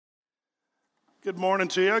Good morning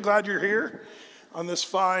to you. Glad you're here on this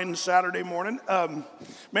fine Saturday morning.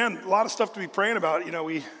 Man, a lot of stuff to be praying about. You know,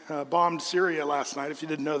 we bombed Syria last night, if you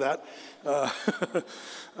didn't know that. I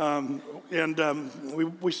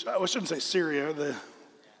shouldn't say Syria, the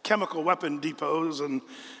chemical weapon depots, and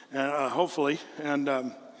hopefully. And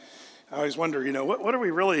I always wonder, you know, what are we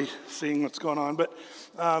really seeing, what's going on?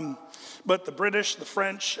 But the British, the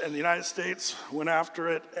French, and the United States went after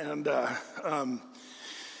it, and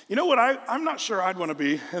you know what I'm not sure I'd want to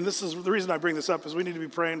be, and this is the reason I bring this up, is we need to be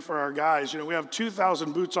praying for our guys. You know, we have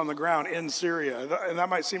 2,000 boots on the ground in Syria, and that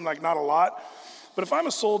might seem like not a lot, but if I'm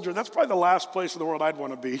a soldier, that's probably the last place in the world I'd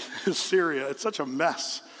want to be, is Syria. It's such a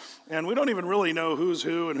mess, and we don't even really know who's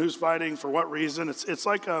who and who's fighting for what reason. It's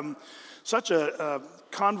like such a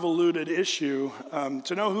convoluted issue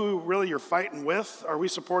to know who really you're fighting with. Are we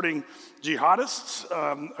supporting jihadists?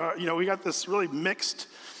 You know, we got this really mixed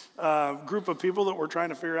group of people that we're trying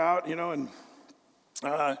to figure out, you know, and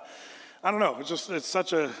I don't know, it's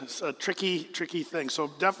such a tricky thing.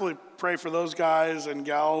 So definitely pray for those guys and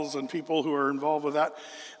gals and people who are involved with that,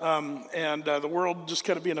 and the world just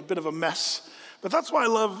kind of being a bit of a mess. But that's why I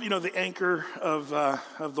love, you know, the anchor of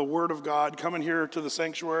the Word of God, coming here to the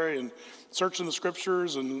sanctuary and searching the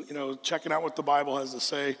Scriptures and, you know, checking out what the Bible has to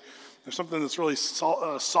say. There's something that's really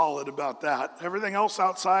solid about that. Everything else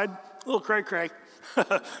outside, a little cray-cray.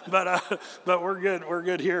 but we're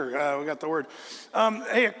good here. We got the Word.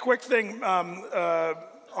 Hey, a quick thing.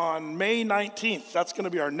 On May 19th, that's going to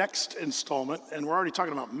be our next installment, and we're already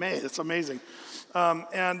talking about May. That's amazing.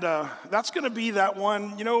 And that's going to be that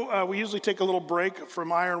one. You know, we usually take a little break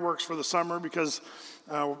from Ironworks for the summer because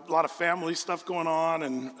a lot of family stuff going on,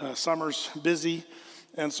 and summer's busy.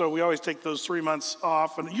 And so we always take those 3 months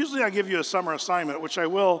off. And usually I give you a summer assignment, which I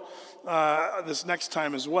will this next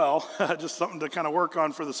time as well. Just something to kind of work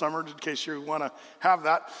on for the summer, in case you want to have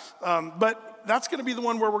that. But that's going to be the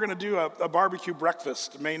one where we're going to do a barbecue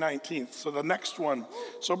breakfast, May 19th. So the next one.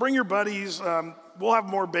 So bring your buddies. We'll have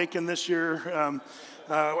more bacon this year.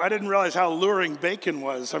 I didn't realize how alluring bacon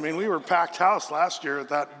was. I mean, we were packed house last year at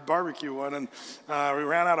that barbecue one, and we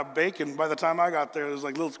ran out of bacon. By the time I got there, there was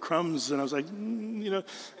like little crumbs, and I was like, you know.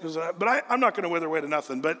 But I'm not going to wither away to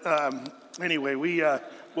nothing. But anyway,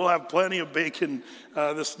 we'll have plenty of bacon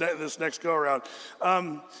this next go around.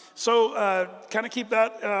 So kind of keep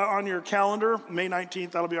that on your calendar. May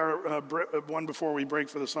 19th, that'll be our one before we break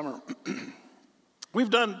for the summer. We've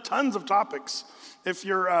done tons of topics. If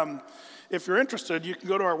you're interested, you can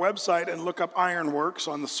go to our website and look up Ironworks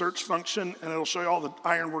on the search function, and it'll show you all the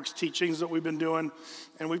Ironworks teachings that we've been doing.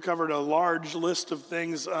 And we've covered a large list of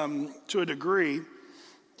things to a degree.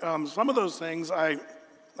 Some of those things I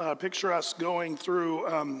picture us going through,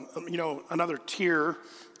 you know, another tier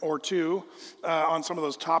or two on some of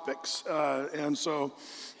those topics. And so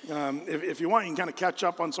if you want, you can kind of catch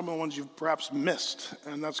up on some of the ones you've perhaps missed,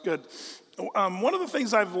 and that's good. One of the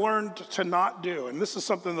things I've learned to not do, and this is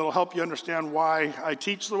something that'll help you understand why I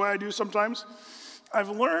teach the way I do sometimes, I've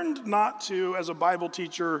learned not to, as a Bible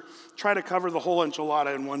teacher, try to cover the whole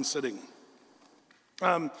enchilada in one sitting.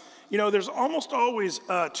 You know, there's almost always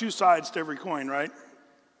two sides to every coin, right?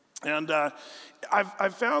 And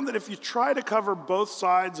I've found that if you try to cover both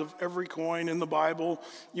sides of every coin in the Bible,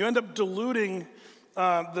 you end up diluting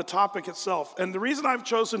the topic itself. And the reason I've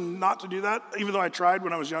chosen not to do that, even though I tried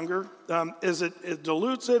when I was younger, is it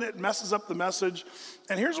dilutes it messes up the message.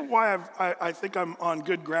 And here's why I think I'm on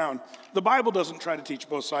good ground. The Bible doesn't try to teach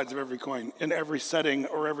both sides of every coin in every setting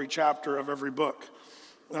or every chapter of every book.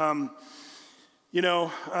 You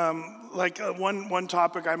know, like one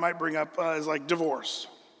topic I might bring up is like divorce.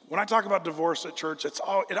 When I talk about divorce at church, it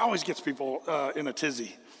always gets people in a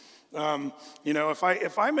tizzy. You know, if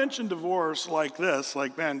I mention divorce like this,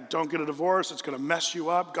 like, man, don't get a divorce, it's going to mess you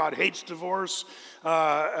up, God hates divorce,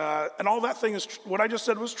 and all that thing is, what I just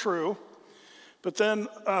said was true, but then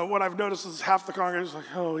what I've noticed is half the congregation is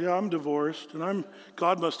like, oh yeah, I'm divorced, and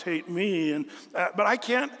God must hate me, and but I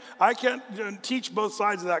can't teach both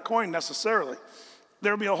sides of that coin necessarily.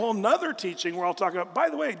 There'll be a whole nother teaching where I'll talk about, by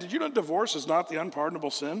the way, did you know divorce is not the unpardonable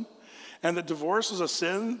sin? And that divorce is a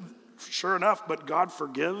sin, sure enough, but God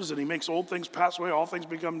forgives, and he makes old things pass away, all things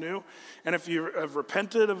become new. And if you have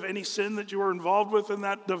repented of any sin that you were involved with in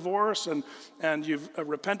that divorce, and you've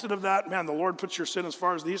repented of that, man, the Lord puts your sin as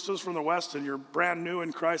far as the east is from the west, and you're brand new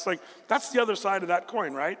in Christ. Like, that's the other side of that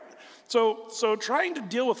coin, right? So trying to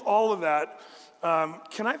deal with all of that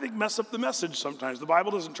can, I think, mess up the message sometimes. The Bible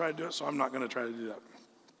doesn't try to do it, so I'm not going to try to do that.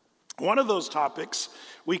 One of those topics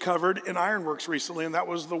we covered in Ironworks recently, and that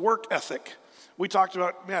was the work ethic. We talked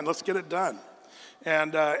about, man, let's get it done.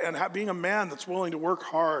 And being a man that's willing to work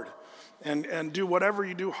hard. and do whatever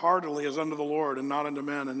you do heartily as unto the Lord and not unto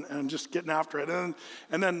men, and just getting after it.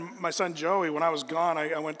 And then my son Joey, when I was gone,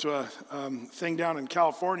 I went to a thing down in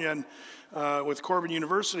California and with Corbin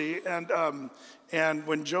University, and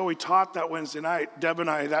when Joey taught that Wednesday night, Deb and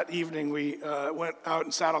I that evening, we went out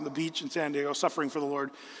and sat on the beach in San Diego, suffering for the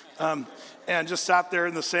Lord, and just sat there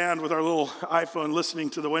in the sand with our little iPhone listening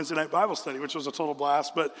to the Wednesday night Bible study, which was a total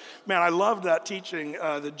blast. But man, I loved that teaching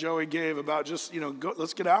that Joey gave about just,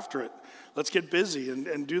 let's get after it. Let's get busy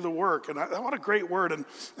and do the work. And what a great word. And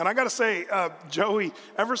I got to say, Joey,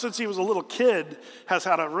 ever since he was a little kid, has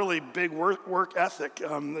had a really big work ethic.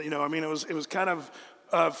 It was kind of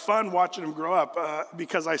fun watching him grow up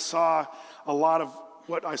because I saw a lot of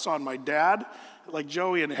what I saw in my dad. Like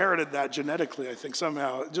Joey inherited that genetically, I think,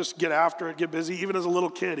 somehow. Just get after it, get busy. Even as a little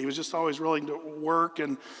kid, he was just always willing to work.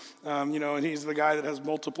 And he's the guy that has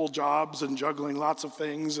multiple jobs and juggling lots of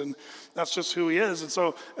things. And that's just who he is. And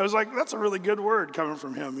so it was like, that's a really good word coming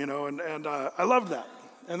from him, and I love that.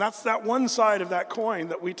 And that's that one side of that coin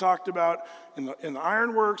that we talked about in the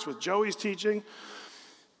Ironworks with Joey's teaching.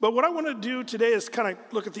 But what I want to do today is kind of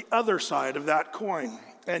look at the other side of that coin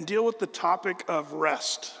and deal with the topic of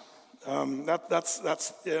rest. I'm not going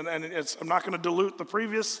to dilute the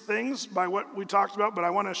previous things by what we talked about, but I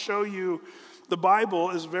want to show you the Bible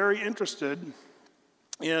is very interested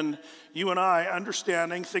in you and I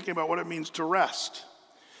understanding, thinking about what it means to rest.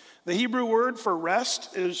 The Hebrew word for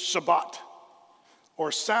rest is Shabbat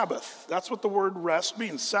or Sabbath. That's what the word rest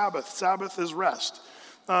means, Sabbath. Sabbath is rest.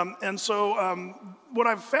 What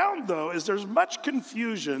I've found, though, is there's much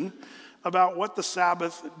confusion about what the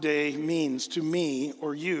Sabbath day means to me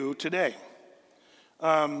or you today.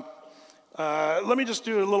 Let me just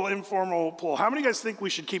do a little informal poll. How many of you guys think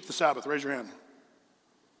we should keep the Sabbath? Raise your hand.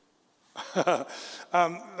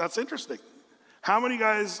 That's interesting. How many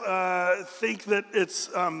guys think that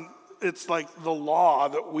it's like the law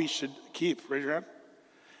that we should keep? Raise your hand.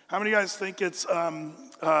 How many guys think it's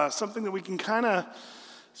something that we can kind of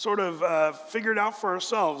sort of figure it out for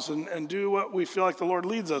ourselves and do what we feel like the Lord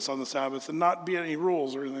leads us on the Sabbath and not be any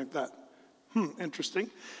rules or anything like that? Interesting.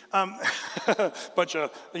 Bunch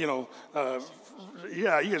of, you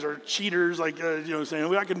guys are cheaters, like, saying,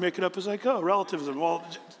 well, I can make it up as I go, relativism. Well,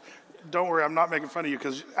 don't worry, I'm not making fun of you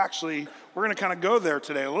because actually we're going to kind of go there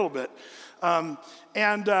today a little bit. How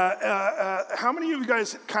many of you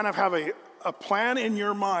guys kind of have a plan in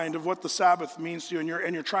your mind of what the Sabbath means to you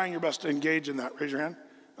and you're trying your best to engage in that? Raise your hand.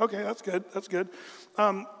 Okay, that's good.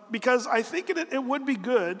 Because I think it would be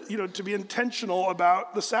good, to be intentional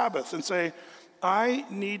about the Sabbath and say, I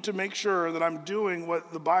need to make sure that I'm doing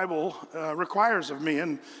what the Bible requires of me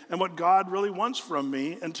and what God really wants from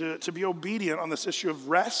me, and to be obedient on this issue of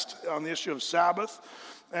rest, on the issue of Sabbath,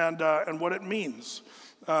 and what it means.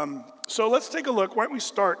 So let's take a look. Why don't we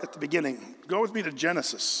start at the beginning? Go with me to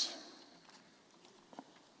Genesis.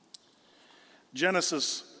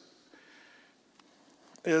 Genesis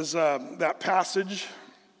is that passage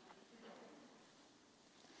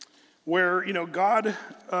where, God,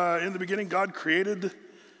 in the beginning, God created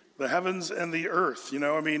the heavens and the earth.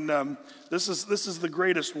 This is the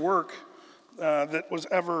greatest work that was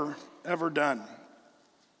ever done.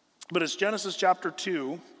 But it's Genesis chapter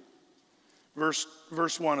 2,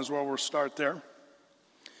 verse 1 is where we'll start there.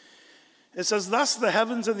 It says, "Thus the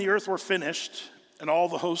heavens and the earth were finished, and all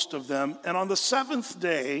the host of them. And on the seventh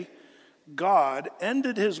day, God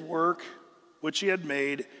ended his work which he had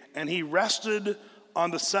made, and he rested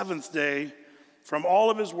on the seventh day from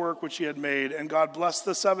all of his work which he had made. And God blessed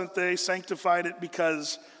the seventh day, sanctified it,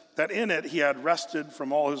 because that in it he had rested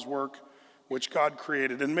from all his work which God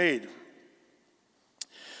created and made."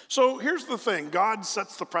 So here's the thing. God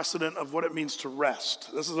sets the precedent of what it means to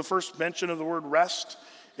rest. This is the first mention of the word rest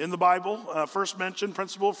in the Bible. First mention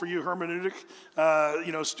principle for you hermeneutic,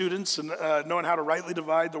 students and knowing how to rightly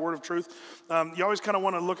divide the word of truth. You always kind of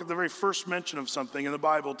want to look at the very first mention of something in the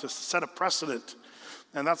Bible to set a precedent.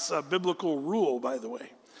 And that's a biblical rule, by the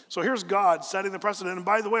way. So here's God setting the precedent. And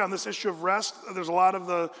by the way, on this issue of rest, there's a lot of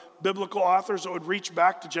the biblical authors that would reach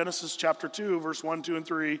back to Genesis chapter 2, verse 1, 2, and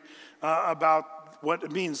 3, about what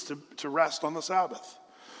it means to rest on the Sabbath.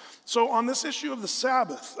 So on this issue of the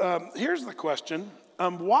Sabbath, here's the question.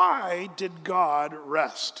 Why did God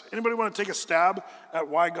rest? Anybody want to take a stab at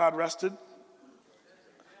why God rested?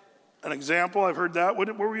 An example, I've heard that.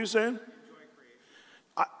 What were you saying?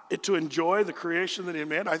 To enjoy the creation that he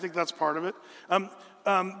made. I think that's part of it.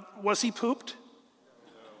 Was he pooped?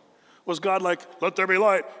 Was God like, let there be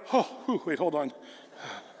light? Oh, wait, hold on.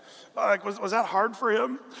 Was that hard for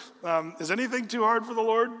him? Is anything too hard for the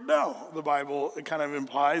Lord? No. The Bible, it kind of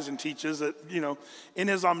implies and teaches that, in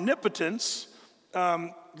his omnipotence,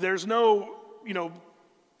 there's no,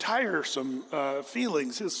 tiresome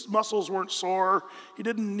feelings. His muscles weren't sore. He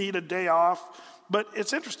didn't need a day off. But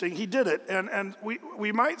it's interesting, he did it. And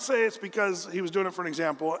we might say it's because he was doing it for an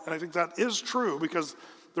example, and I think that is true because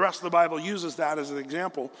the rest of the Bible uses that as an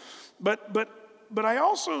example. But I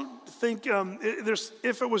also think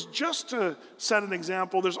if it was just to set an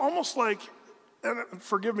example, there's almost like, and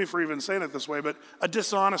forgive me for even saying it this way, but a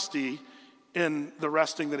dishonesty in the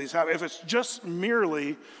resting that he's having. If it's just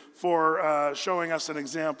merely for showing us an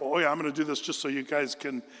example, I'm going to do this just so you guys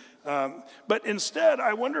can. But instead,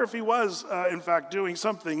 I wonder if he was, in fact, doing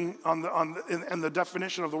something in the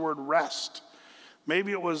definition of the word rest.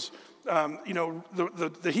 Maybe it was,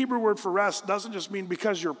 the Hebrew word for rest doesn't just mean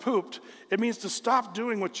because you're pooped. It means to stop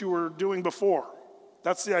doing what you were doing before.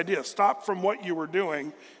 That's the idea. Stop from what you were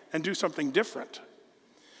doing and do something different.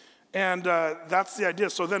 And that's the idea.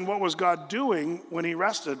 So then what was God doing when he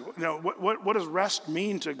rested? What does rest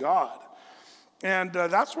mean to God? And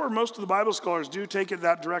that's where most of the Bible scholars do take it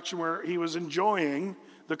that direction, where he was enjoying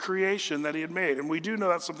the creation that he had made. And we do know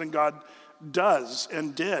that's something God does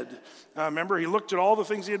and did. Remember, he looked at all the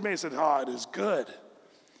things he had made and said, it is good.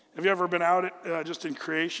 Have you ever been out just in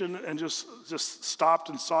creation and just stopped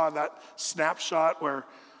and saw that snapshot where,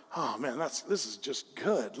 oh man, this is just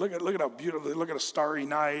good. Look at how beautiful. Look at a starry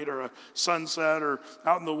night or a sunset or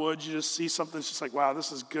out in the woods. You just see something. It's just like, wow,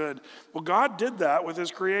 this is good. Well, God did that with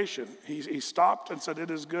his creation. He stopped and said,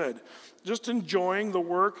 it is good. Just enjoying the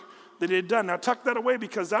work that he had done. Now tuck that away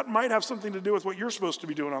because that might have something to do with what you're supposed to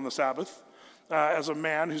be doing on the Sabbath as a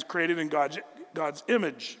man who's created in God's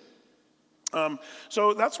image.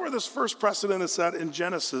 So that's where this first precedent is set in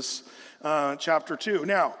Genesis chapter 2.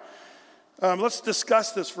 Now, let's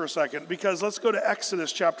discuss this for a second, because let's go to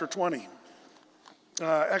Exodus chapter 20.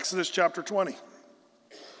 Exodus chapter 20.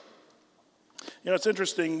 It's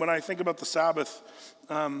interesting when I think about the Sabbath.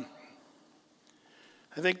 I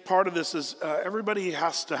think part of this is everybody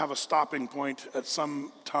has to have a stopping point at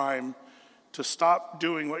some time to stop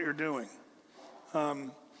doing what you're doing.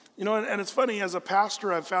 And it's funny, as a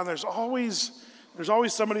pastor, I've found there's always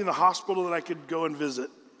somebody in the hospital that I could go and visit.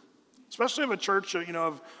 Especially of a church,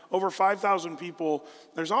 of over 5,000 people,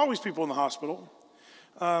 there's always people in the hospital.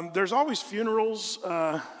 There's always funerals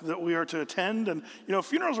that we are to attend. And,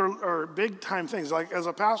 funerals are big-time things. Like, as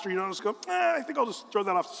a pastor, you don't just go, I think I'll just throw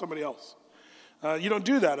that off to somebody else. You don't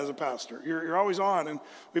do that as a pastor. You're always on. And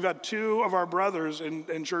we've had two of our brothers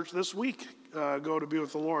in church this week go to be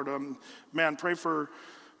with the Lord. Pray for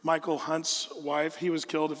Michael Hunt's wife. He was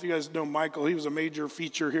killed. If you guys know Michael, he was a major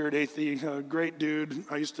feature here at Athey. A great dude.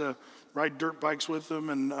 I used to ride dirt bikes with him,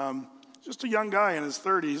 and just a young guy in his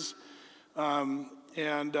 30s,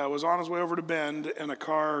 and was on his way over to Bend, and a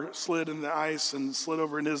car slid in the ice and slid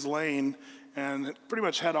over in his lane, and pretty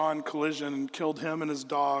much head-on collision and killed him and his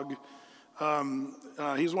dog.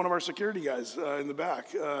 He's one of our security guys in the back,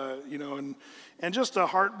 and just a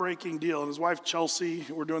heartbreaking deal. And his wife, Chelsea,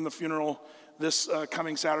 we're doing the funeral this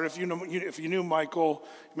coming Saturday. If you knew Michael,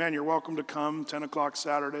 man, you're welcome to come, 10 o'clock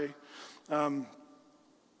Saturday.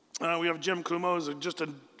 We have Jim Kumo, who's just a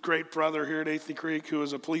great brother here at Athey Creek, who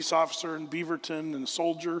is a police officer in Beaverton and a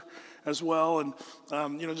soldier as well. And,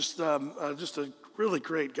 just a really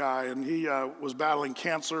great guy. And he was battling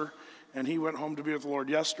cancer, and he went home to be with the Lord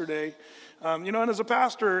yesterday. And as a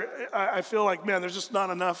pastor, I feel like, man, there's just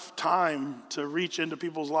not enough time to reach into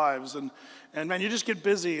people's lives. And man, you just get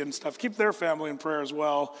busy and stuff. Keep their family in prayer as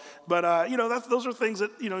well. But, those are things that,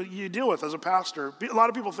 you deal with as a pastor. A lot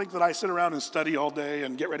of people think that I sit around and study all day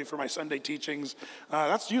and get ready for my Sunday teachings.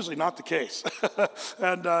 That's usually not the case.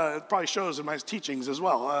 And it probably shows in my teachings as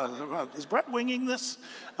well. Is Brett winging this?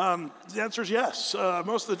 The answer is yes,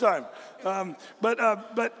 most of the time. But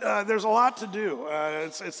there's a lot to do.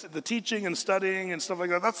 It's the teaching and studying and stuff like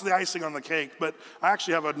that. That's the icing on the cake. But I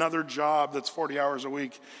actually have another job that's 40 hours a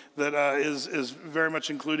week that is very much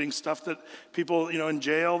including stuff that people, in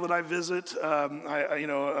jail that I visit.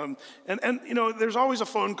 There's always a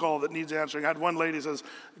phone call that needs answering. I had one lady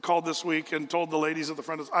called this week and told the ladies at the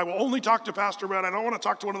front, I will only talk to Pastor Brett. I don't want to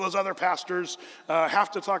talk to one of those other pastors.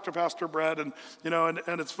 Have to talk to Pastor Brett. And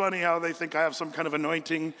it's funny how they think I have some kind of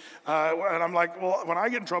anointing. And I'm like, well, when I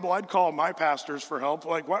get in trouble, I'd call my pastors for help.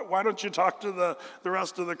 Like, why don't you talk to the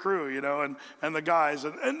rest of the crew, and the guys?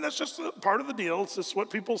 And that's just part of the deal. It's just what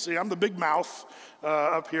people see. I'm the big mouth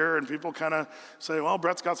up here, and people kind of say, well,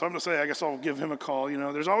 Brett's got something to say. I guess I'll give him a call.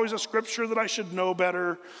 There's always a scripture that I should know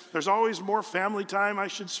better. There's always more family time I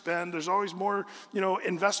should spend. There's always more,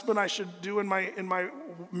 investment I should do in my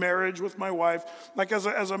marriage with my wife. Like as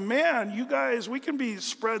a man, you guys, we can be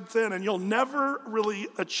spread thin, and you'll never really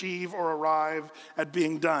achieve or arrive at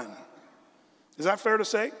being done. Is that fair to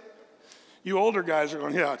say? You older guys are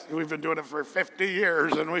going, yeah, we've been doing it for 50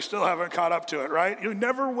 years and we still haven't caught up to it, right? You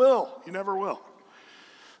never will. You never will.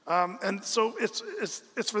 And so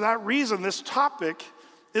it's for that reason this topic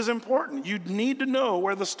is important. You need to know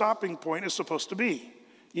where the stopping point is supposed to be.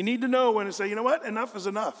 You need to know when to say, you know what, enough is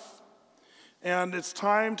enough. And it's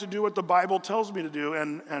time to do what the Bible tells me to do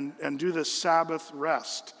and do this Sabbath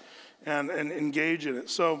rest and engage in it.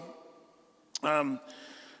 So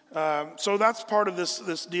that's part of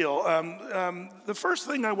this deal. The first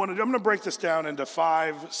thing I want to do, I'm going to break this down into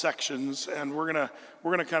 5 sections, and we're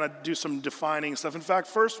gonna kind of do some defining stuff. In fact,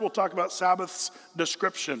 first we'll talk about Sabbath's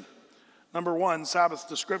description. Number 1, Sabbath's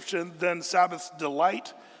description, then Sabbath's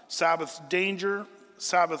delight, Sabbath's danger,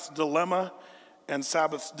 Sabbath's dilemma, and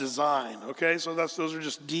Sabbath's design. Okay, so those are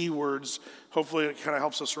just D words. Hopefully it kind of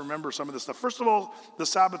helps us remember some of this stuff. First of all, the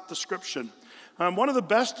Sabbath description. One of the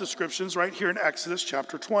best descriptions right here in Exodus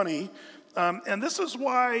chapter 20. And this is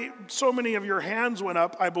why so many of your hands went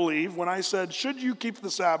up, I believe, when I said, should you keep the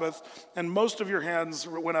Sabbath? And most of your hands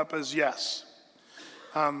went up as yes.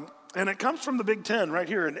 And it comes from the Big Ten right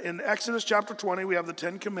here. In Exodus chapter 20, we have the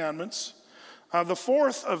 10 Commandments. The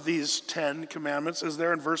fourth of these 10 commandments is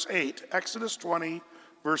there in verse 8. Exodus 20,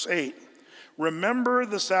 verse 8. Remember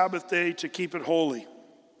the Sabbath day to keep it holy.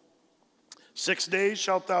 6 days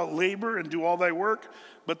shalt thou labor and do all thy work,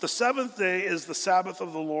 but the 7th day is the Sabbath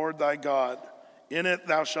of the Lord thy God. In it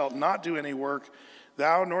thou shalt not do any work,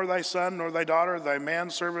 thou nor thy son, nor thy daughter, thy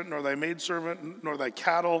manservant, nor thy maidservant, nor thy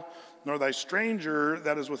cattle, nor thy stranger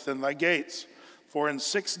that is within thy gates. For in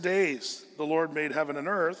 6 days the Lord made heaven and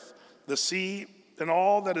earth, the sea, and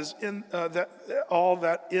all that is all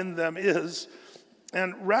that in them is,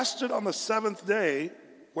 and rested on the 7th day.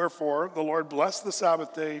 Wherefore the Lord blessed the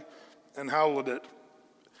Sabbath day and hallowed it.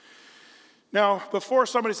 Now, before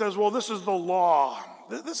somebody says, well, this is the law,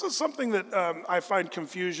 this is something that I find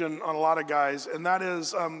confusion on a lot of guys, and that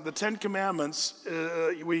is the 10 Commandments.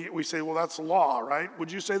 We say, well, that's the law, right?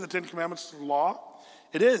 Would you say the 10 Commandments is the law?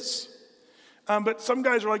 It is. But some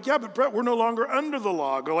guys are like, yeah, but Brett, we're no longer under the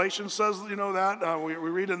law. Galatians says, you know that. We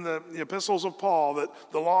read in the epistles of Paul that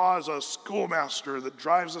the law is a schoolmaster that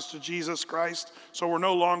drives us to Jesus Christ, so we're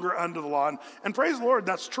no longer under the law. And praise the Lord,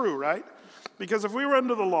 that's true, right? Because if we were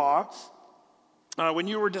under the law, when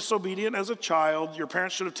you were disobedient as a child, your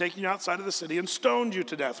parents should have taken you outside of the city and stoned you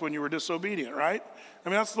to death when you were disobedient, right? I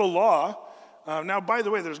mean, that's the law. Now, by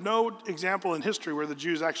the way, there's no example in history where the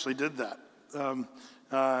Jews actually did that.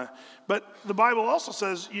 But the Bible also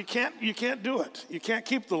says you can't do it. You can't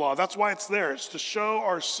keep the law. That's why it's there. It's to show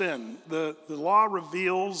our sin. The law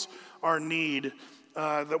reveals our need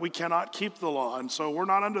that we cannot keep the law. And so we're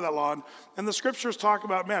not under that law. And the scriptures talk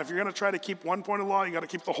about, man, if you're going to try to keep one point of law, you got to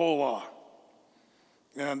keep the whole law.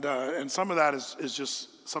 And some of that is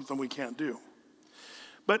just something we can't do.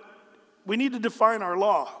 But we need to define our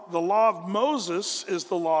law. The law of Moses is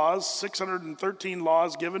the laws, 613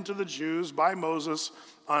 laws given to the Jews by Moses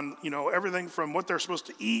on, everything from what they're supposed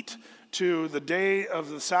to eat to the day of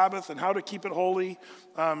the Sabbath and how to keep it holy,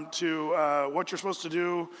 to what you're supposed to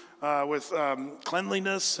do with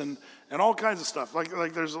cleanliness and all kinds of stuff.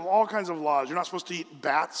 Like there's all kinds of laws. You're not supposed to eat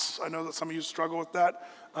bats. I know that some of you struggle with that,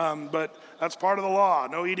 but that's part of the law.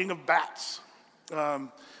 No eating of bats.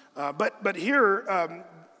 But here,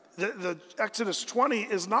 the Exodus 20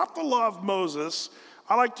 is not the law of Moses.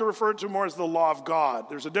 I like to refer to it more as the law of God.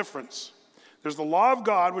 There's a difference. There's the law of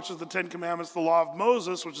God, which is the 10 Commandments, the law of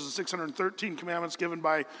Moses, which is the 613 commandments given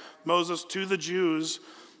by Moses to the Jews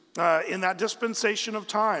in that dispensation of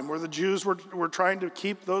time where the Jews were trying to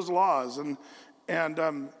keep those laws, and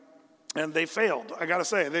they failed. I got to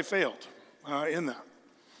say, they failed in that.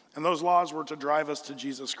 And those laws were to drive us to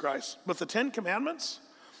Jesus Christ. But the 10 Commandments,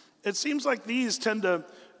 it seems like these tend to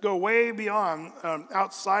go way beyond,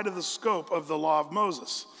 outside of the scope of the law of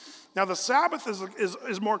Moses. Now, the Sabbath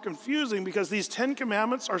is more confusing because these 10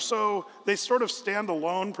 Commandments they sort of stand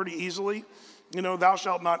alone pretty easily. Thou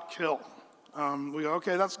shalt not kill. We go,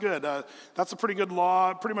 okay, that's good. That's a pretty good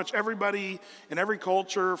law. Pretty much everybody in every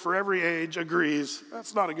culture for every age agrees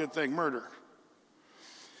that's not a good thing, murder.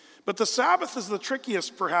 But the Sabbath is the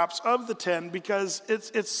trickiest, perhaps, of the 10 because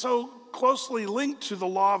it's so closely linked to the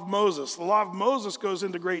law of Moses. The law of Moses goes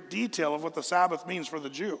into great detail of what the Sabbath means for the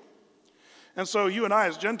Jew. And so you and I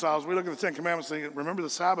as Gentiles, we look at the 10 Commandments and think, remember the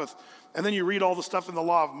Sabbath, and then you read all the stuff in the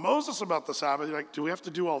law of Moses about the Sabbath. You're like, do we have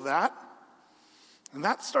to do all that? And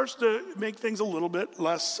that starts to make things a little bit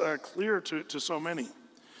less clear to so many.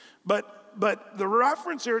 But But the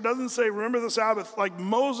reference here doesn't say, remember the Sabbath, like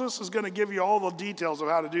Moses is going to give you all the details of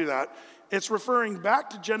how to do that. It's referring back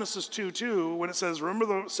to Genesis 2:2 when it says, remember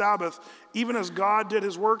the Sabbath, even as God did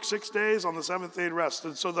his work 6 days, on the seventh day he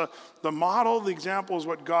rested. So the model, the example is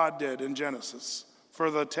what God did in Genesis for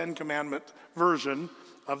the Ten Commandment version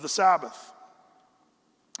of the Sabbath.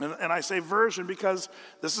 And I say version because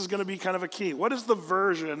this is going to be kind of a key. What is the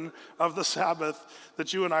version of the Sabbath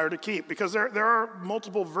that you and I are to keep? Because there are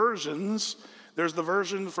multiple versions. There's the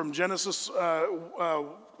version from Genesis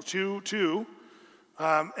 2:2,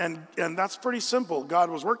 and that's pretty simple. God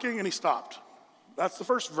was working and he stopped. That's the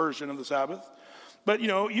first version of the Sabbath. But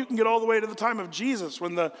you can get all the way to the time of Jesus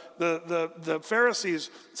when the Pharisees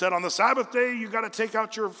said, on the Sabbath day you got to take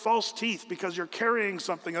out your false teeth because you're carrying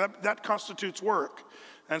something that constitutes work.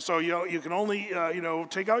 And so you can only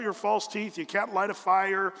take out your false teeth. You can't light a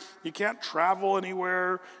fire. You can't travel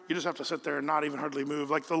anywhere. You just have to sit there and not even hardly move.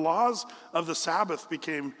 Like the laws of the Sabbath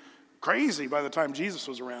became crazy by the time Jesus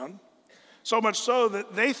was around. So much so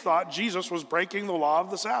that they thought Jesus was breaking the law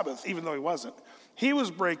of the Sabbath, even though he wasn't. He was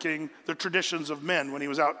breaking the traditions of men when he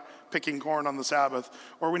was out picking corn on the Sabbath,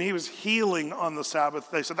 or when he was healing on the Sabbath.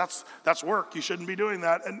 They said, that's work. You shouldn't be doing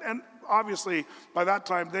that. And obviously, by that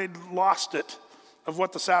time, they'd lost it of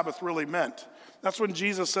what the Sabbath really meant. That's when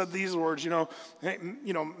Jesus said these words,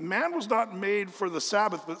 man was not made for the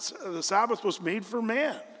Sabbath, but the Sabbath was made for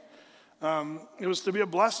man. It was to be a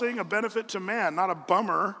blessing, a benefit to man, not a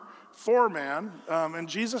bummer for man. And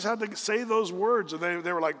Jesus had to say those words, and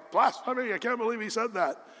they were like, blasphemy, I can't believe he said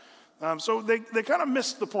that. So they kind of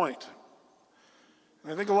missed the point.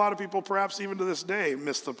 I think a lot of people, perhaps even to this day,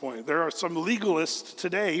 miss the point. There are some legalists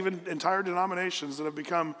today, even entire denominations, that have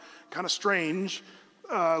become kind of strange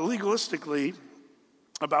legalistically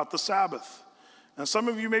about the Sabbath. And some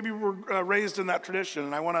of you maybe were raised in that tradition,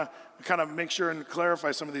 and I want to kind of make sure and clarify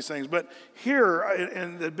some of these things. But here,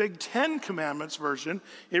 in the Big Ten Commandments version,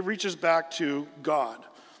 it reaches back to God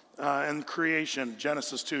and creation,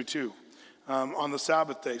 Genesis 2:2. On the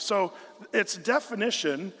Sabbath day. So its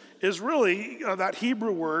definition is really that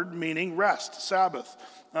Hebrew word meaning rest, Sabbath.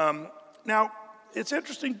 Now, it's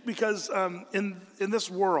interesting because in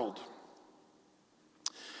this world,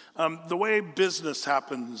 the way business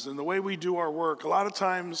happens and the way we do our work, a lot of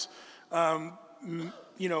times,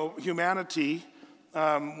 humanity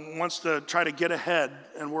wants to try to get ahead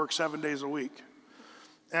and work 7 days a week.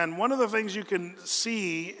 And one of the things you can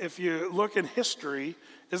see if you look in history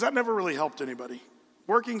is that never really helped anybody.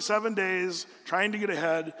 Working 7 days, trying to get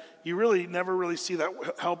ahead, you really never really see that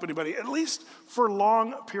help anybody, at least for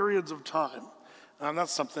long periods of time.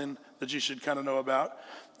 That's something that you should kind of know about.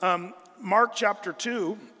 Mark chapter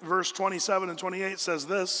 2, verse 27 and 28 says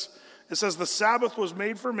this. It says, the Sabbath was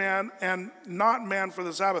made for man and not man for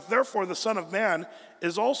the Sabbath. Therefore, the Son of Man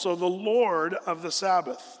is also the Lord of the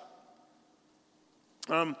Sabbath.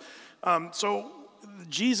 So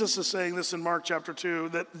Jesus is saying this in Mark chapter 2,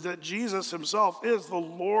 that Jesus himself is the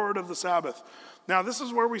Lord of the Sabbath. Now, this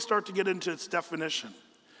is where we start to get into its definition.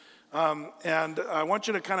 And I want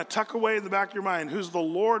you to kind of tuck away in the back of your mind who's the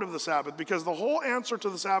Lord of the Sabbath, because the whole answer to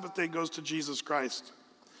the Sabbath day goes to Jesus Christ.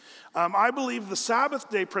 I believe the Sabbath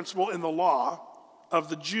day principle in the law of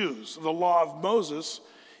the Jews, the law of Moses,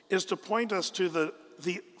 is to point us to the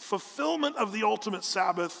fulfillment of the ultimate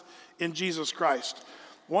Sabbath in Jesus Christ.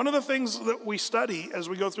 One of the things that we study as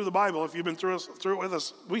we go through the Bible, if you've been through it with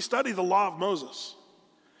us, we study the law of Moses.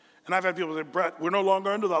 And I've had people say, Brett, we're no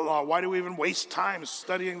longer under that law. Why do we even waste time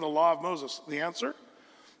studying the law of Moses? The answer?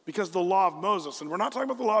 Because the law of Moses, and we're not talking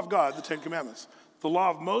about the law of God, the Ten Commandments. The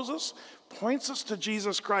law of Moses points us to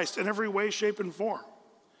Jesus Christ in every way, shape, and form.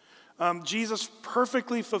 Jesus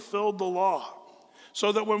perfectly fulfilled the law.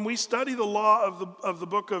 So that when we study the law of the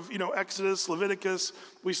book of Exodus, Leviticus,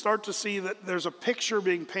 we start to see that there's a picture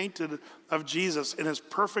being painted of Jesus in his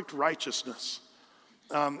perfect righteousness.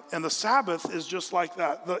 And the Sabbath is just like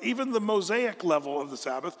that. Even the Mosaic level of the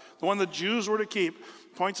Sabbath, the one the Jews were to keep,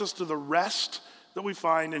 points us to the rest that we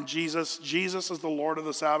find in Jesus. Jesus is the Lord of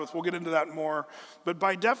the Sabbath. We'll get into that more. But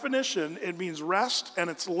by definition, it means rest, and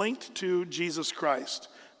it's linked to Jesus Christ,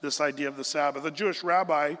 this idea of the Sabbath. A Jewish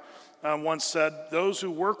rabbi once said, those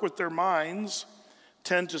who work with their minds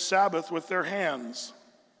tend to Sabbath with their hands.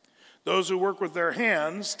 Those who work with their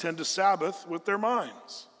hands tend to Sabbath with their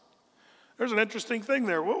minds. There's an interesting thing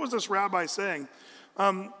there. What was this rabbi saying?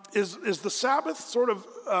 Is the Sabbath sort of,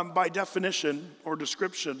 by definition or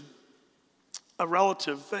description, a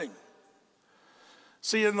relative thing?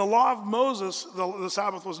 See, in the law of Moses, the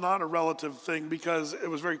Sabbath was not a relative thing because it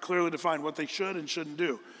was very clearly defined what they should and shouldn't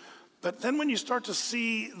do. But then when you start to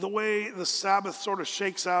see the way the Sabbath sort of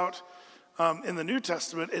shakes out in the New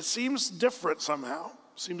Testament, it seems different somehow.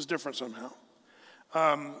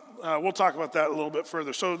 We'll talk about that a little bit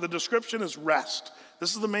further. So the description is rest.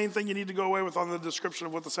 This is the main thing you need to go away with on the description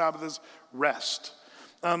of what the Sabbath is, rest.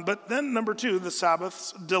 But then number 2, the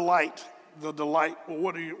Sabbath's delight. The delight. Well,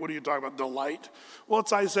 what are you talking about, delight? Well,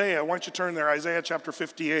 it's Isaiah. Why don't you turn there, Isaiah chapter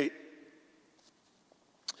 58.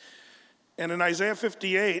 And in Isaiah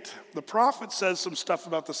 58, the prophet says some stuff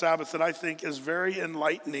about the Sabbath that I think is very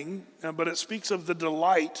enlightening, but it speaks of the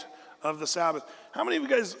delight of the Sabbath. How many of you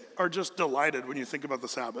guys are just delighted when you think about the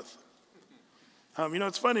Sabbath?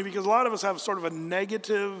 It's funny because a lot of us have sort of a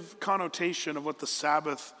negative connotation of what the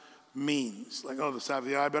Sabbath means. Like, oh, the Sabbath,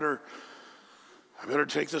 yeah, I better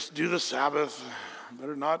do the Sabbath. I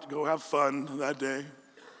better not go have fun that day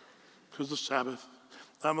because the Sabbath.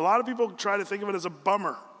 A lot of people try to think of it as a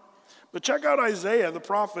bummer. But check out Isaiah, the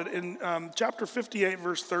prophet, in chapter 58,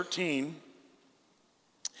 verse 13.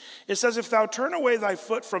 It says, if thou turn away thy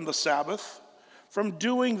foot from the Sabbath, from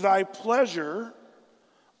doing thy pleasure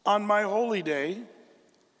on my holy day.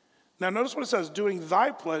 Now notice what it says, doing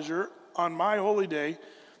thy pleasure on my holy day,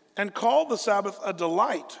 and call the Sabbath a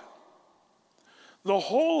delight, the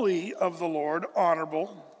holy of the Lord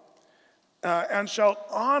honorable, and shalt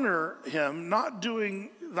honor him, not doing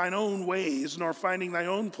thine own ways, nor finding thine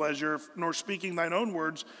own pleasure, nor speaking thine own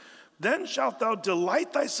words, then shalt thou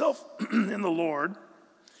delight thyself in the Lord,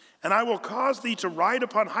 and I will cause thee to ride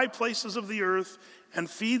upon high places of the earth, and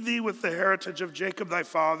feed thee with the heritage of Jacob thy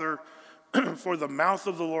father, for the mouth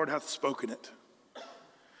of the Lord hath spoken it.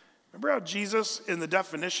 Remember how Jesus, in the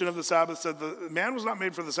definition of the Sabbath, said the man was not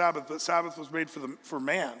made for the Sabbath, but Sabbath was made for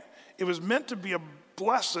man. It was meant to be a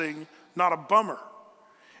blessing, not a bummer.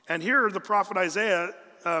 And here the prophet Isaiah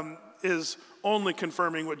is only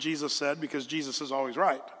confirming what Jesus said, because Jesus is always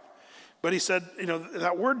right. But he said,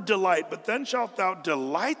 that word delight, but then shalt thou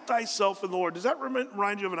delight thyself in the Lord. Does that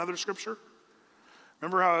remind you of another scripture?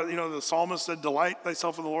 Remember how, the psalmist said, delight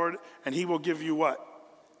thyself in the Lord, and he will give you what?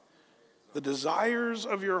 The desires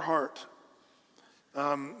of your heart.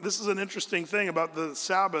 This is an interesting thing about the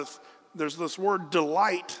Sabbath. There's this word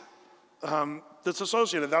delight that's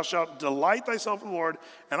associated. Thou shalt delight thyself in the Lord,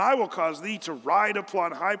 and I will cause thee to ride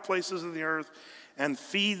upon high places of the earth, and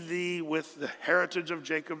feed thee with the heritage of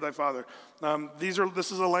Jacob thy father.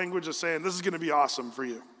 This is a language of saying this is going to be awesome for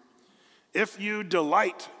you. If you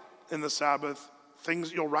delight in the Sabbath,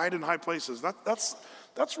 you'll ride in high places.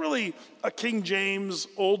 That's really a King James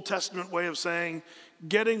Old Testament way of saying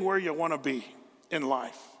getting where you want to be in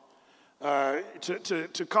life.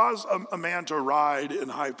 To cause a man to ride in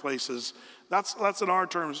high places, that's in our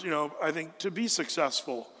terms, I think to be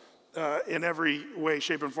successful in every way,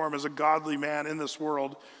 shape, and form as a godly man in this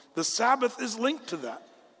world, the Sabbath is linked to that.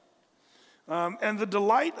 And the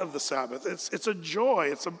delight of the Sabbath, it's a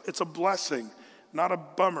joy, it's a blessing, not a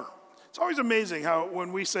bummer. It's always amazing how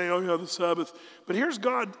when we say, oh yeah, the Sabbath, but here's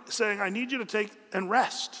God saying, I need you to take and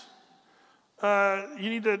rest. You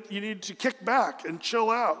need to kick back and chill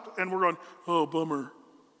out. And we're going, oh, bummer.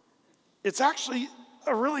 It's actually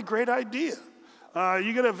a really great idea.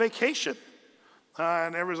 You get a vacation.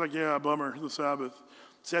 And everyone's like, yeah, bummer, the Sabbath.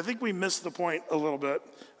 See, I think we missed the point a little bit.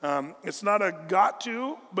 It's not a got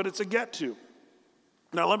to, but it's a get to.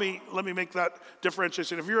 Now, let me make that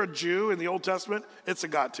differentiation. If you're a Jew in the Old Testament, it's a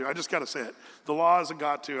got to. I just got to say it. The law is a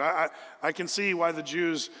got to. I can see why the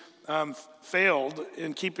Jews failed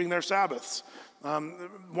in keeping their Sabbaths.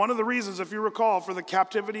 One of the reasons, if you recall, for the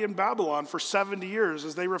captivity in Babylon for 70 years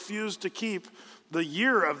is they refused to keep the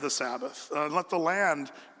year of the Sabbath, let the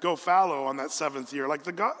land go fallow on that seventh year. Like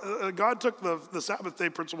God took the Sabbath day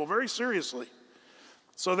principle very seriously.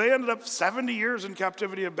 So they ended up 70 years in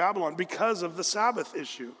captivity of Babylon because of the Sabbath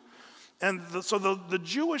issue. And so the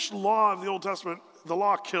Jewish law of the Old Testament, the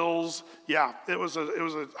law kills. Yeah, it was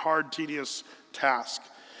a hard, tedious task.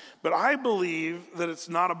 But I believe that it's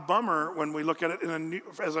not a bummer when we look at it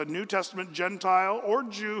as a New Testament Gentile or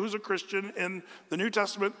Jew who's a Christian in the New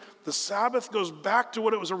Testament. The Sabbath goes back to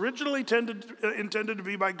what it was originally intended to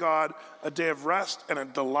be by God, a day of rest and a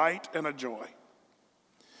delight and a joy.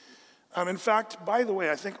 In fact, by the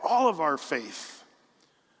way, I think all of our faith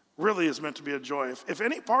really is meant to be a joy. If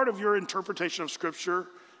any part of your interpretation of Scripture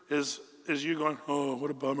is you going, oh,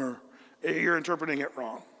 what a bummer, you're interpreting it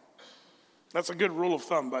wrong. That's a good rule of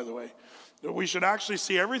thumb, by the way. That we should actually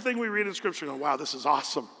see everything we read in Scripture and go, wow, this is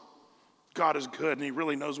awesome. God is good, and he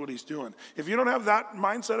really knows what he's doing. If you don't have that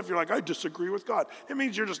mindset, if you're like, I disagree with God, it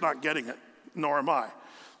means you're just not getting it, nor am I.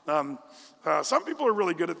 Some people are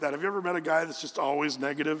really good at that. Have you ever met a guy that's just always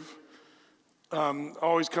negative?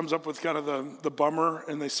 Always comes up with kind of the bummer,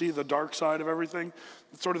 and they see the dark side of everything.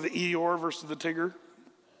 It's sort of the Eeyore versus the Tigger.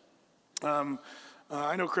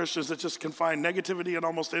 I know Christians that just can find negativity in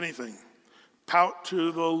almost anything. Pout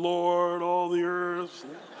to the Lord, all the earth,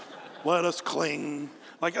 let us cling.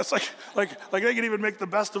 Like it's like they can even make the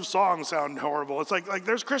best of songs sound horrible. It's like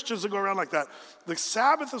there's Christians that go around like that. The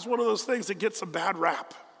Sabbath is one of those things that gets a bad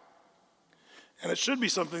rap. And it should be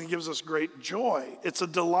something that gives us great joy. It's a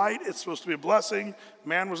delight. It's supposed to be a blessing.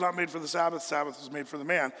 Man was not made for the Sabbath. Sabbath was made for the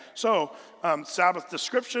man. So Sabbath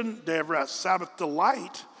description, day of rest. Sabbath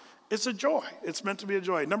delight, it's a joy. It's meant to be a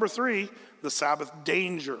joy. Number 3, the Sabbath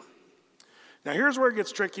danger. Now here's where it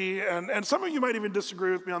gets tricky, and some of you might even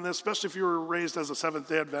disagree with me on this, especially if you were raised as a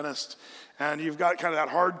Seventh-day Adventist, and you've got kind of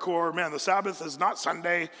that hardcore, man, the Sabbath is not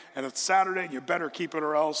Sunday, and it's Saturday, and you better keep it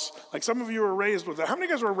or else. Like some of you were raised with that. How many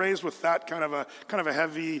guys were raised with that kind of a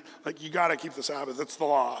heavy, like you gotta keep the Sabbath, it's the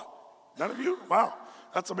law? None of you? Wow,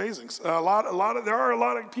 that's amazing. There are a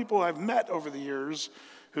lot of people I've met over the years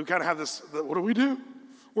who kind of have this, what do we do?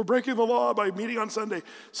 We're breaking the law by meeting on Sunday.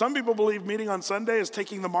 Some people believe meeting on Sunday is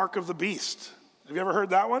taking the mark of the beast. Have you ever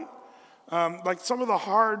heard that one? Like some of the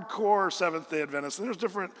hardcore Seventh-day Adventists, and there's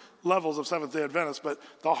different levels of Seventh-day Adventists, but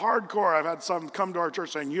the hardcore, I've had some come to our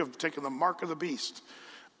church saying, you have taken the mark of the beast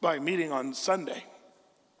by meeting on Sunday.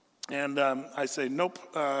 And I say, nope,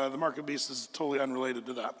 the mark of the beast is totally unrelated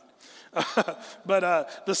to that.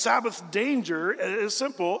 But the Sabbath danger is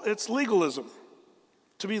simple, it's legalism.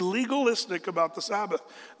 To be legalistic about the Sabbath.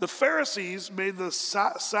 The Pharisees made the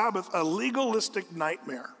Sabbath a legalistic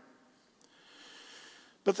nightmare.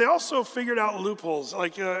 But they also figured out loopholes.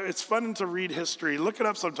 Like it's fun to read history. Look it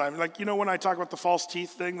up sometime. Like, when I talk about the false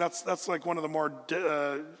teeth thing, that's like one of the more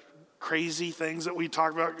crazy things that we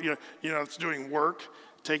talk about. It's doing work.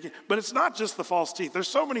 But it's not just the false teeth. There's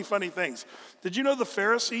so many funny things. Did you know the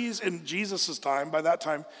Pharisees in Jesus' time, by that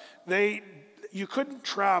time, you couldn't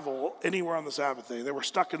travel anywhere on the Sabbath day. They were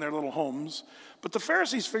stuck in their little homes. But the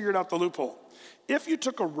Pharisees figured out the loophole. If you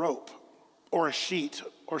took a rope or a sheet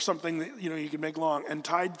or something that you could make long and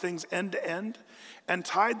tied things end to end and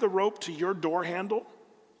tied the rope to your door handle,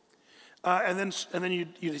 and then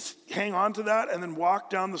you'd hang on to that and then walk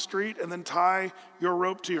down the street and then tie your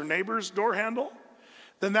rope to your neighbor's door handle,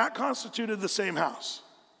 then that constituted the same house.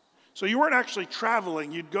 So you weren't actually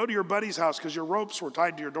traveling. You'd go to your buddy's house because your ropes were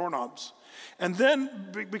tied to your doorknobs. And then,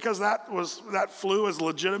 because that flew as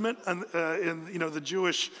legitimate in the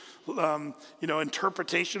Jewish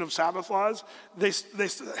interpretation of Sabbath laws, they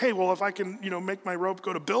said, hey, well, if I can make my rope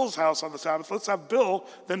go to Bill's house on the Sabbath, let's have Bill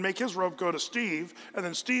then make his rope go to Steve, and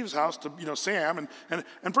then Steve's house to Sam,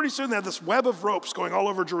 and pretty soon they had this web of ropes going all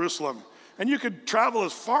over Jerusalem, and you could travel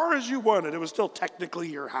as far as you wanted. It was still technically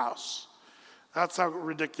your house. That's how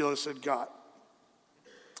ridiculous it got.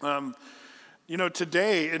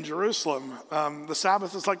 Today in Jerusalem, the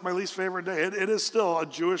Sabbath is like my least favorite day. It is still a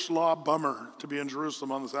Jewish law bummer to be in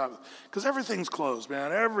Jerusalem on the Sabbath because everything's closed,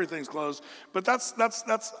 man. Everything's closed. But that's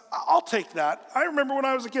I'll take that. I remember when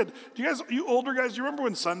I was a kid. You older guys, do you remember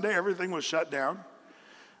when Sunday everything was shut down?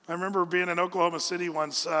 I remember being in Oklahoma City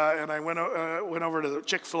once, and I went over to the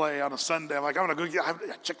Chick-fil-A on a Sunday. I'm like, I'm going to go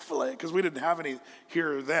get Chick-fil-A because we didn't have any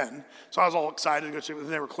here then. So I was all excited to go Chick-fil-A.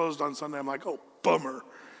 They were closed on Sunday. I'm like, oh, bummer.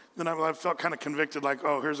 Then I felt kind of convicted, like,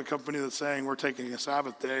 oh, here's a company that's saying we're taking a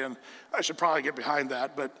Sabbath day, and I should probably get behind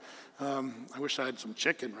that, but I wish I had some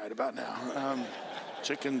chicken right about now.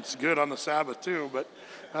 Chicken's good on the Sabbath too, but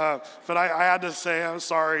I had to say I'm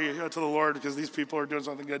sorry to the Lord because these people are doing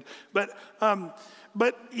something good.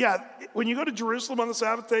 But yeah, when you go to Jerusalem on the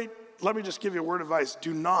Sabbath day, let me just give you a word of advice.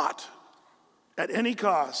 Do not, at any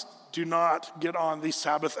cost, do not get on the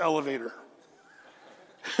Sabbath elevator.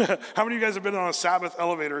 How many of you guys have been on a Sabbath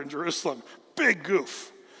elevator in Jerusalem? Big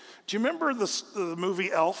goof. Do you remember the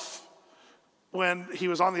movie Elf? When he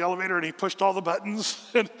was on the elevator and he pushed all the buttons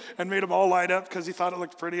and made them all light up because he thought it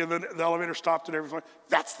looked pretty, and then the elevator stopped and everything.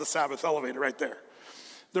 That's the Sabbath elevator right there.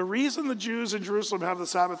 The reason the Jews in Jerusalem have the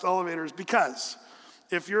Sabbath elevator is because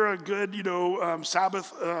if you're a good,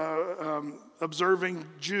 Sabbath observing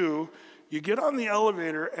Jew, you get on the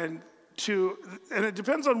elevator and it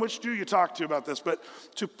depends on which Jew you talk to about this, but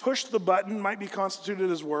to push the button might be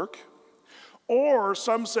constituted as work. Or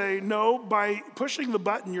some say, no, by pushing the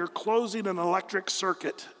button, you're closing an electric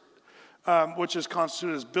circuit, which is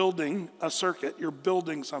constituted as building a circuit. You're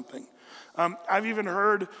building something. I've even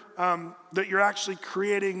heard that you're actually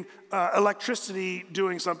creating electricity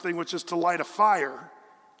doing something, which is to light a fire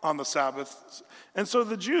on the Sabbath. And so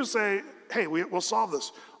the Jews say, hey, we'll solve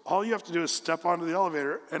this. All you have to do is step onto the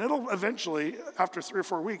elevator, and it'll eventually, after 3 or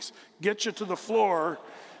 4 weeks, get you to the floor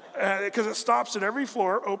because it stops at every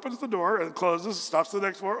floor, opens the door, and closes, stops at the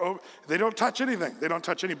next floor. They don't touch anything. They don't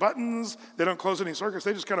touch any buttons. They don't close any circuits.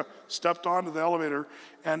 They just kind of stepped onto the elevator,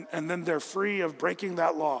 and then they're free of breaking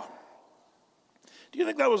that law. Do you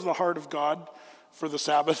think that was the heart of God for the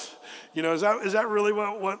Sabbath? Is that really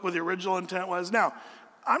what the original intent was? Now,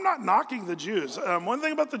 I'm not knocking the Jews. One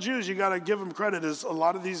thing about the Jews you got to give them credit is a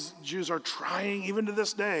lot of these Jews are trying, even to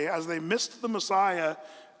this day, as they missed the Messiah,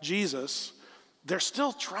 Jesus, they're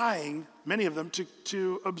still trying, many of them,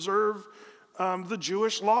 to observe the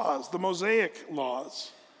Jewish laws, the Mosaic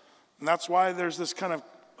laws. And that's why there's this kind of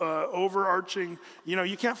overarching,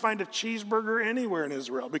 you can't find a cheeseburger anywhere in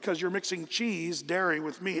Israel because you're mixing cheese, dairy,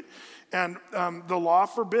 with meat. And the law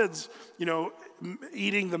forbids,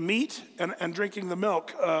 eating the meat and drinking the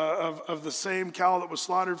milk of the same cow that was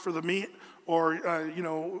slaughtered for the meat or,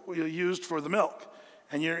 used for the milk.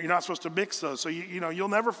 And you're not supposed to mix those. So, you'll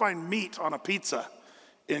never find meat on a pizza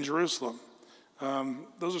in Jerusalem.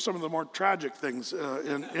 Those are some of the more tragic things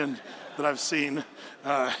that I've seen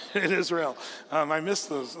in Israel. I miss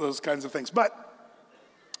those kinds of things. But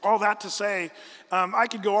all that to say, I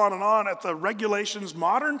could go on and on at the regulations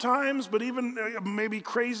modern times, but even maybe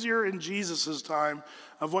crazier in Jesus' time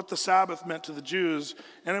of what the Sabbath meant to the Jews.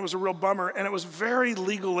 And it was a real bummer. And it was very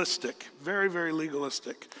legalistic, very, very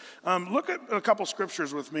legalistic. Look at a couple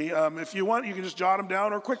scriptures with me. If you want, you can just jot them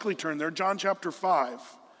down or quickly turn there. John chapter 5.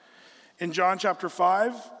 In John chapter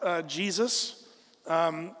 5, Jesus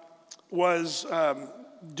was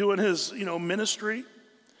doing his ministry.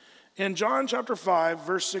 In John chapter 5,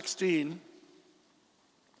 verse 16,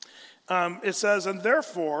 it says, "And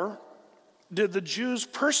therefore did the Jews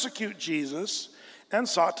persecute Jesus and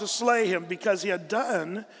sought to slay him because he had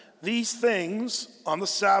done these things on the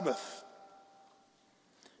Sabbath,"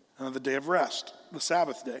 the day of rest, the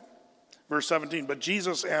Sabbath day. Verse 17, "But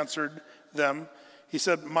Jesus answered them, he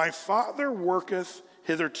said, My Father worketh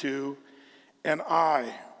hitherto, and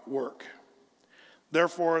I work.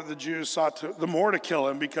 Therefore the Jews sought the more to kill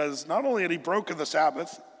him, because not only had he broken the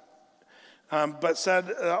Sabbath, but said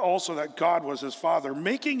also that God was his Father,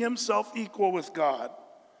 making himself equal with God."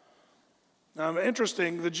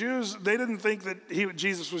 Interesting, the Jews, they didn't think that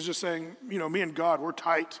Jesus was just saying, me and God, we're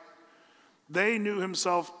tight. They knew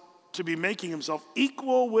himself to be making himself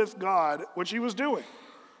equal with God, which he was doing.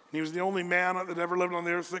 And he was the only man that ever lived on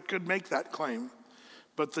the earth that could make that claim.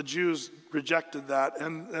 But the Jews rejected that.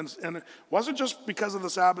 And it wasn't just because of the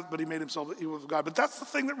Sabbath, but he made himself equal with God. But that's the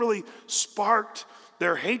thing that really sparked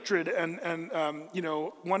their hatred and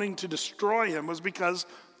wanting to destroy him, was because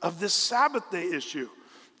of this Sabbath day issue.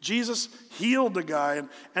 Jesus healed the guy.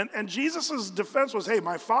 And Jesus' defense was, hey,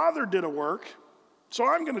 my Father did a work, so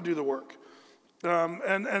I'm going to do the work.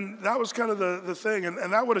 And that was kind of the thing.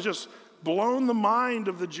 And that would have just blown the mind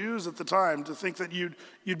of the Jews at the time, to think that you'd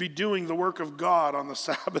be doing the work of God on the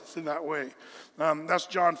Sabbath in that way. That's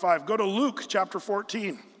John 5. Go to Luke chapter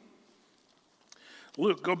 14.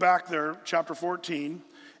 Luke, go back there, chapter 14.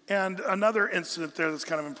 And another incident there that's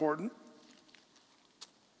kind of important.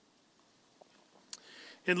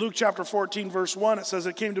 In Luke chapter 14, verse 1, it says,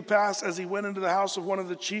 "It came to pass as he went into the house of one of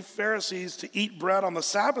the chief Pharisees to eat bread on the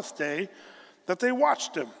Sabbath day, that they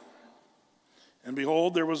watched him. And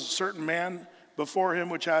behold, there was a certain man before him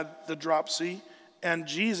which had the dropsy. And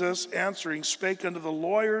Jesus answering spake unto the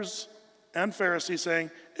lawyers and Pharisees, saying,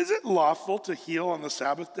 Is it lawful to heal on the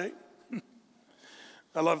Sabbath day?"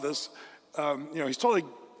 I love this. He's totally,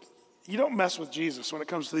 you don't mess with Jesus when it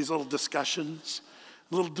comes to these little discussions,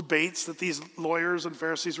 little debates that these lawyers and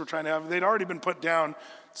Pharisees were trying to have. They'd already been put down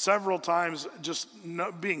several times, just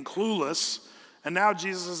being clueless. And now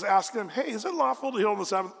Jesus is asking them, hey, is it lawful to heal on the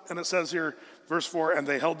Sabbath? And it says here, verse 4, "And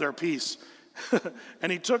they held their peace."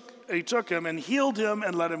 And he took him and healed him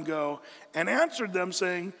and let him go, and answered them,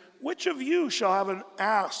 saying, "Which of you shall have an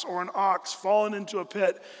ass or an ox fallen into a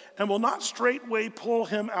pit, and will not straightway pull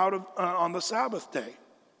him out of on the Sabbath day?"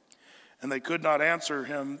 And they could not answer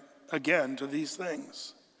him again to these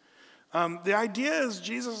things. The idea is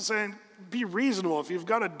Jesus is saying, be reasonable. If you've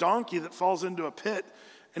got a donkey that falls into a pit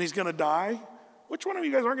and he's going to die, which one of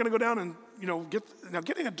you guys aren't going to go down and,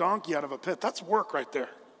 getting a donkey out of a pit, that's work right there.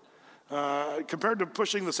 Compared to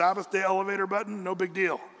pushing the Sabbath day elevator button, no big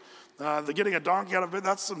deal. Getting a donkey out of a pit,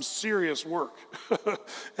 that's some serious work.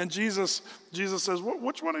 And Jesus says,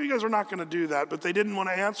 which one of you guys are not going to do that? But they didn't want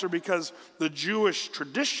to answer because the Jewish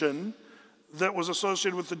tradition that was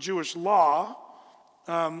associated with the Jewish law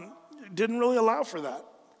didn't really allow for that.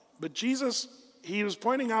 But Jesus, he was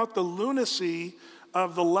pointing out the lunacy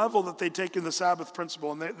of the level that they'd taken the Sabbath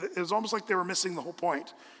principle. And it was almost like they were missing the whole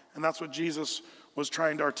point. And that's what Jesus was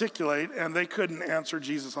trying to articulate, and they couldn't answer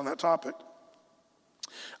Jesus on that topic.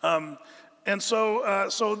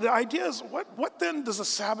 So the idea is, what then does a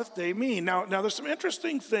Sabbath day mean? Now there's some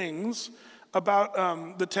interesting things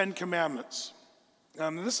about the Ten Commandments.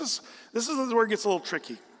 This is where it gets a little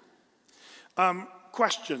tricky.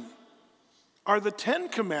 Question: are the Ten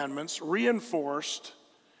Commandments reinforced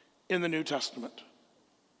in the New Testament?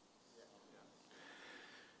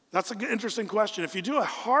 That's an interesting question. If you do a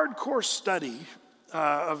hardcore study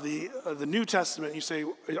of the New Testament, you say,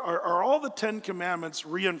 are all the Ten Commandments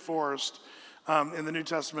reinforced in the New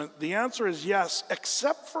Testament? The answer is yes,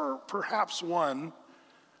 except for perhaps one,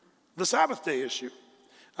 the Sabbath day issue.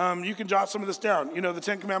 You can jot some of this down. You know, the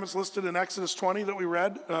Ten Commandments listed in Exodus 20 that we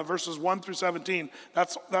read, verses 1 through 17,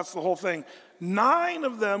 that's the whole thing. 9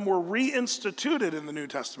 of them were reinstituted in the New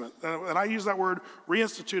Testament. And I use that word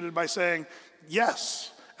reinstituted by saying,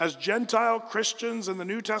 yes, as Gentile Christians in the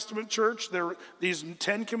New Testament church, there are these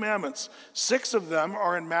 10 commandments. 6 of them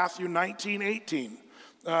are in Matthew 19:18.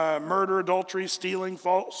 Murder, adultery, stealing,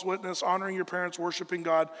 false witness, honoring your parents, worshiping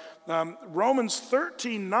God. Romans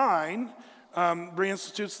 13:9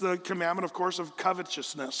 reinstitutes the commandment, of course, of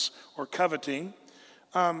covetousness or coveting.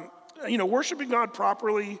 Worshiping God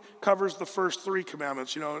properly covers the first 3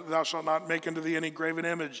 commandments. Thou shalt not make unto thee any graven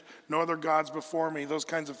image, no other gods before me, those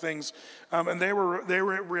kinds of things. And they were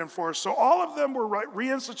reinforced. So all of them were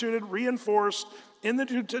reinstituted, reinforced in the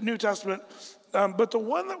New Testament. But the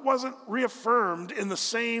one that wasn't reaffirmed in the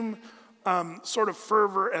same sort of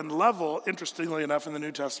fervor and level, interestingly enough, in the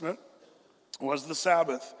New Testament, was the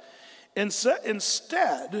Sabbath.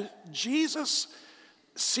 Instead, Jesus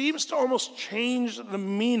seems to almost change the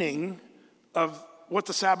meaning of what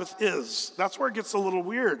the Sabbath is. That's where it gets a little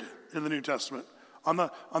weird in the New Testament. On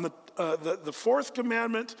the fourth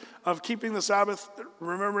commandment of keeping the Sabbath,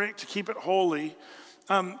 remembering to keep it holy,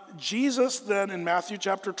 Jesus then in Matthew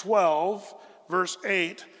chapter 12, verse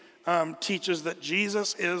 8, teaches that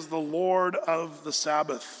Jesus is the Lord of the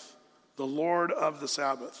Sabbath. The Lord of the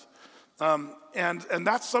Sabbath. And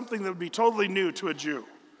that's something that would be totally new to a Jew.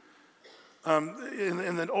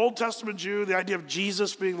 In the Old Testament Jew, the idea of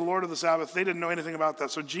Jesus being the Lord of the Sabbath, they didn't know anything about that.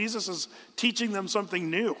 So Jesus is teaching them something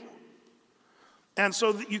new. And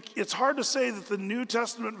so it's hard to say that the New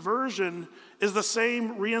Testament version is the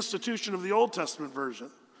same reinstitution of the Old Testament version.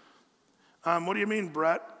 What do you mean,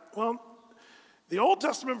 Brett? Well, the Old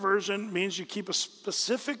Testament version means you keep a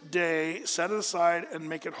specific day, set it aside, and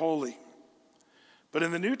make it holy. But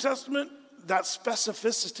in the New Testament, that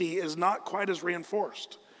specificity is not quite as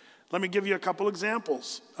reinforced. Let me give you a couple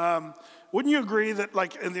examples. Wouldn't you agree that,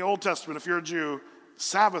 like in the Old Testament, if you're a Jew,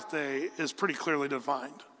 Sabbath day is pretty clearly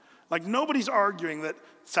defined? Like nobody's arguing that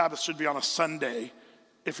Sabbath should be on a Sunday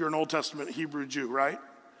if you're an Old Testament Hebrew Jew, right?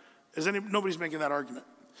 Nobody's making that argument.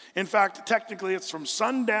 In fact, technically it's from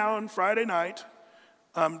sundown Friday night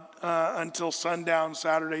until sundown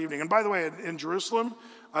Saturday evening. And by the way, in Jerusalem,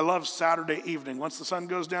 I love Saturday evening. Once the sun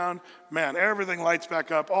goes down, man, everything lights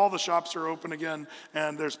back up. All the shops are open again,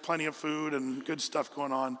 and there's plenty of food and good stuff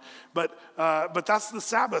going on. But that's the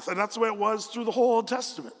Sabbath, and that's the way it was through the whole Old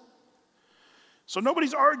Testament. So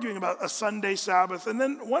nobody's arguing about a Sunday Sabbath. And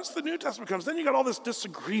then once the New Testament comes, then you got all this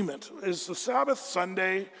disagreement. Is the Sabbath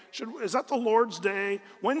Sunday? Is that the Lord's day?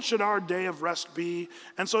 When should our day of rest be?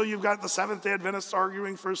 And so you've got the Seventh-day Adventists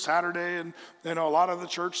arguing for Saturday, and a lot of the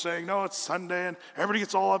church saying, no, it's Sunday, and everybody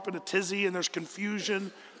gets all up in a tizzy, and there's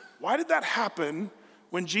confusion. Why did that happen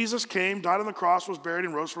when Jesus came, died on the cross, was buried,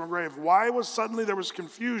 and rose from the grave? Why was suddenly there was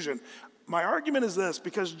confusion? My argument is this: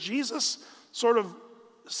 because Jesus sort of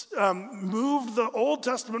moved the Old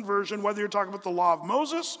Testament version, whether you're talking about the law of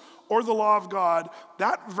Moses or the law of God,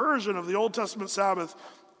 that version of the Old Testament Sabbath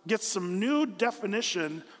gets some new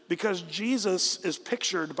definition because Jesus is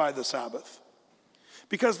pictured by the Sabbath.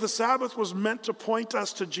 Because the Sabbath was meant to point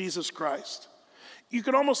us to Jesus Christ. You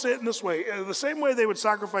could almost say it in this way: the same way they would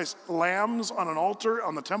sacrifice lambs on an altar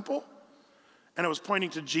on the temple, and it was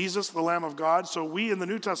pointing to Jesus, the Lamb of God. So we in the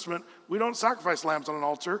New Testament, we don't sacrifice lambs on an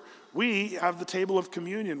altar. We have the table of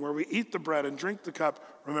communion where we eat the bread and drink the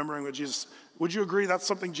cup, remembering what Jesus. Would you agree that's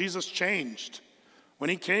something Jesus changed? When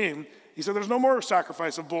he came, he said there's no more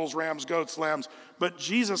sacrifice of bulls, rams, goats, lambs, but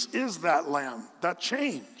Jesus is that lamb. That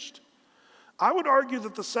changed. I would argue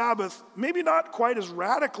that the Sabbath, maybe not quite as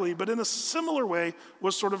radically, but in a similar way,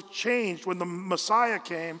 was sort of changed when the Messiah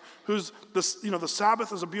came, the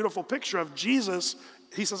Sabbath is a beautiful picture of Jesus.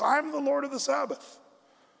 He says, I'm the Lord of the Sabbath.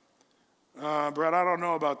 Brett, I don't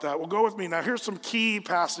know about that. Well, go with me. Now, here's some key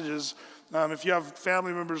passages. If you have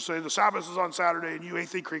family members say the Sabbath is on Saturday and you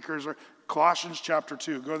Athey Creekers, or Colossians chapter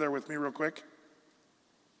 2. Go there with me real quick.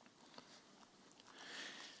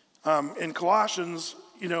 In Colossians,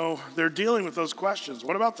 they're dealing with those questions.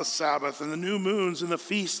 What about the Sabbath and the new moons and the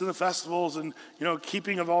feasts and the festivals and,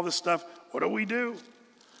 keeping of all this stuff? What do we do?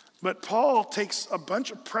 But Paul takes a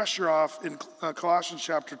bunch of pressure off in Colossians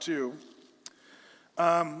chapter 2.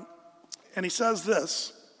 And he says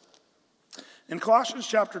this in Colossians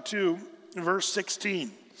chapter 2, verse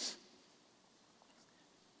 16.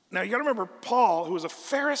 Now, you got to remember Paul, who was a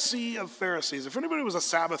Pharisee of Pharisees. If anybody was a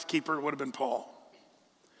Sabbath keeper, it would have been Paul.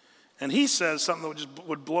 And he says something that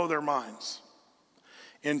would blow their minds.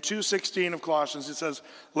 In 2:16 of Colossians, it says,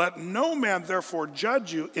 "Let no man therefore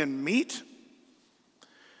judge you in meat,"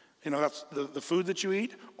 that's the food that you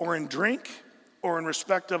eat, "or in drink, or in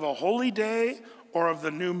respect of a holy day, or of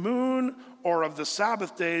the new moon, or of the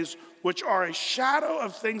Sabbath days, which are a shadow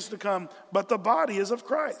of things to come, but the body is of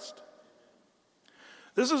Christ."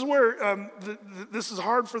 This is where this is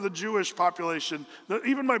hard for the Jewish population.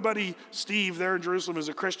 Even my buddy Steve there in Jerusalem is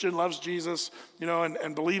a Christian, loves Jesus,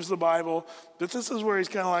 and believes the Bible. But this is where he's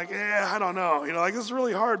kind of like, I don't know. This is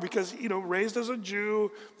really hard because, raised as a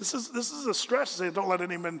Jew, this is a stretch to say, don't let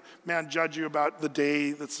any man judge you about the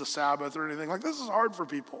day that's the Sabbath or anything. This is hard for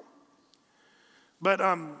people. But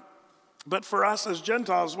for us as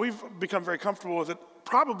Gentiles, we've become very comfortable with it,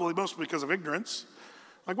 probably mostly because of ignorance.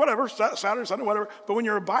 Whatever, Saturday, Sunday, whatever. But when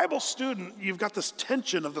you're a Bible student, you've got this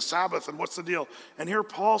tension of the Sabbath and what's the deal. And here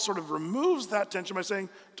Paul sort of removes that tension by saying,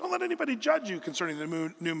 don't let anybody judge you concerning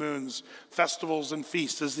the new moons, festivals, and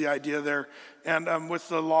feasts is the idea there. And with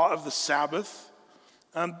the law of the Sabbath,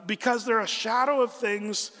 because they're a shadow of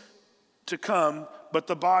things to come, but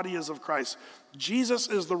the body is of Christ. Jesus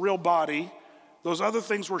is the real body. Those other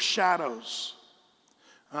things were shadows.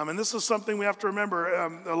 And this is something we have to remember.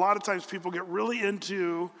 A lot of times people get really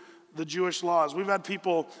into the Jewish laws. We've had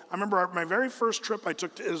people, I remember my very first trip I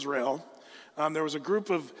took to Israel, there was a group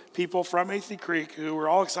of people from Athey Creek who were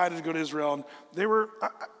all excited to go to Israel. And they were,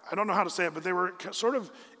 I don't know how to say it, but they were sort of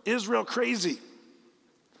Israel crazy.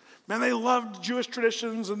 Man, they loved Jewish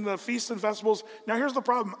traditions and the feasts and festivals. Now here's the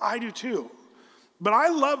problem, I do too. But I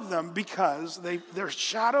love them because they're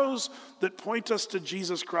shadows that point us to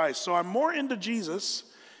Jesus Christ. So I'm more into Jesus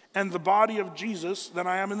and the body of Jesus than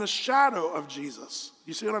I am in the shadow of Jesus.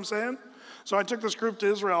 You see what I'm saying? So I took this group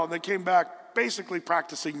to Israel, and they came back basically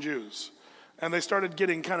practicing Jews. And they started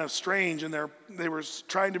getting kind of strange, and they were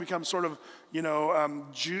trying to become sort of,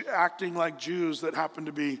 acting like Jews that happened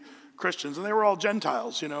to be Christians. And they were all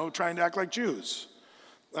Gentiles, trying to act like Jews.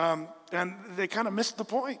 And they kind of missed the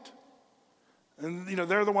point. And,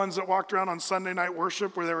 they're the ones that walked around on Sunday night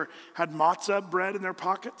worship where they had matzah bread in their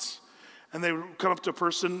pockets. And they would come up to a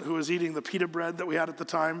person who was eating the pita bread that we had at the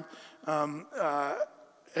time,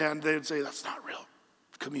 and they'd say, "That's not real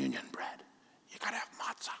communion bread. You got to have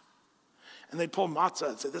matzah." And they'd pull matzah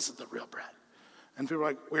and say, "This is the real bread." And people were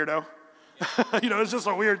like, "Weirdo." It's just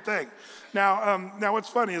a weird thing. Now what's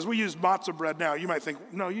funny is we use matzah bread now. You might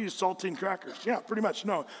think, no, you use saltine crackers. Yeah, pretty much.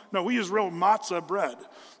 No, we use real matzah bread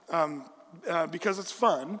because it's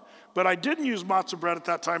fun. But I didn't use matzah bread at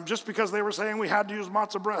that time just because they were saying we had to use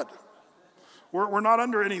matzah bread. We're not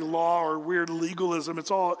under any law or weird legalism. It's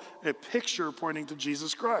all a picture pointing to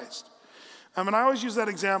Jesus Christ. And I always use that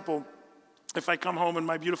example if I come home and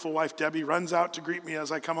my beautiful wife, Debbie, runs out to greet me as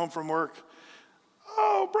I come home from work.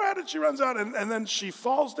 "Oh, Brad," and she runs out, and then she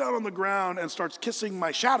falls down on the ground and starts kissing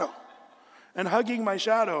my shadow and hugging my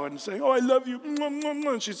shadow and saying, "Oh, I love you."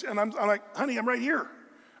 And I'm like, "Honey, I'm right here.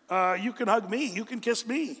 You can hug me. You can kiss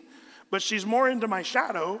me." But she's more into my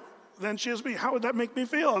shadow than she is me. How would that make me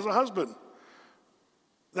feel as a husband?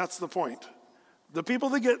 That's the point. The people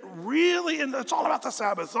that get really into, it's all about the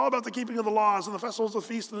Sabbath, it's all about the keeping of the laws and the festivals, the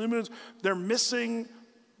feasts, and the new moons, they're missing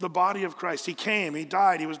the body of Christ. He came, he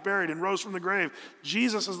died, he was buried, and rose from the grave.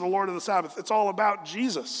 Jesus is the Lord of the Sabbath. It's all about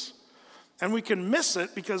Jesus. And we can miss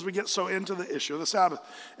it because we get so into the issue of the Sabbath.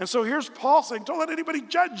 And so here's Paul saying, don't let anybody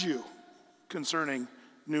judge you concerning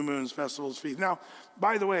new moons, festivals, feasts. Now,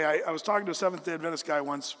 by the way, I was talking to a Seventh-day Adventist guy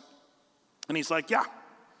once, and he's like, yeah.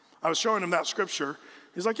 I was showing him that scripture.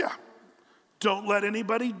 He's like, yeah, don't let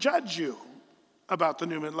anybody judge you about the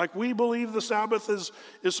new moon. Like, we believe the Sabbath is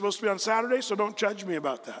supposed to be on Saturday, so don't judge me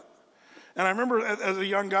about that. And I remember as a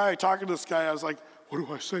young guy talking to this guy, I was like, what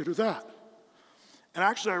do I say to that? And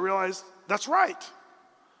actually I realized that's right.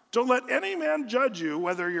 Don't let any man judge you,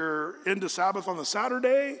 whether you're into Sabbath on the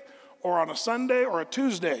Saturday or on a Sunday or a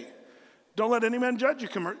Tuesday. Don't let any man judge you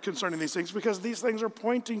concerning these things, because these things are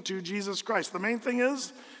pointing to Jesus Christ. The main thing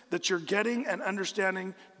is that you're getting and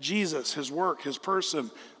understanding Jesus, his work, his person,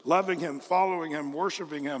 loving him, following him,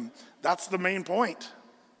 worshiping him. That's the main point.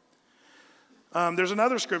 There's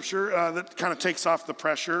another scripture that kind of takes off the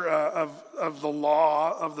pressure of the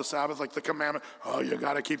law of the Sabbath, like the commandment. Oh, you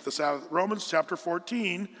got to keep the Sabbath. Romans chapter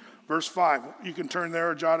 14, verse 5. You can turn there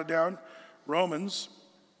or jot it down. Romans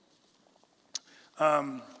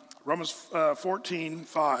 14,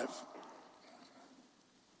 5.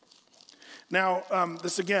 Now,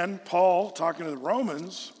 this again, Paul talking to the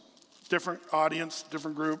Romans, different audience,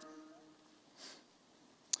 different group.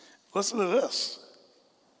 Listen to this.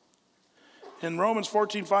 In Romans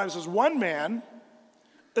 14:5 it says, one man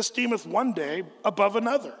esteemeth one day above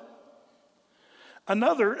another.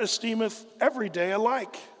 Another esteemeth every day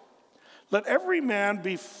alike. Let every man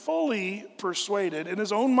be fully persuaded in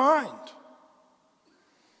his own mind.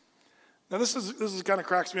 Now this is kind of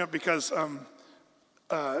cracks me up because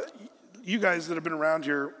you guys that have been around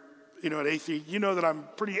here, at Athey, you know that I'm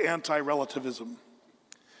pretty anti-relativism.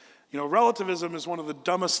 Relativism is one of the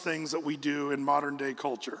dumbest things that we do in modern day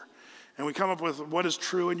culture. And we come up with what is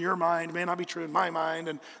true in your mind may not be true in my mind,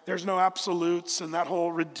 and there's no absolutes, and that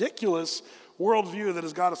whole ridiculous worldview that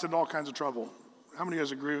has got us into all kinds of trouble. How many of you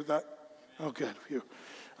guys agree with that? Oh, good. Phew.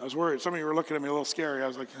 I was worried. Some of you were looking at me a little scary. I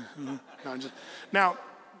was like, no, Now,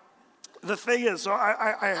 the thing is, so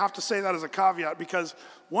I have to say that as a caveat, because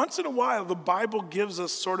once in a while, the Bible gives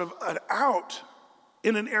us sort of an out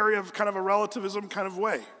in an area of kind of a relativism kind of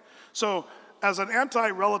way. So as an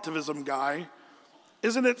anti-relativism guy,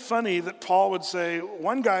 isn't it funny that Paul would say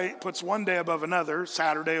one guy puts one day above another,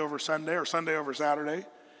 Saturday over Sunday or Sunday over Saturday.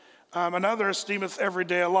 Another esteemeth every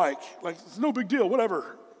day alike. Like, it's no big deal,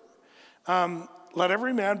 whatever. Let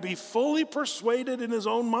every man be fully persuaded in his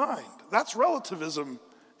own mind. That's relativism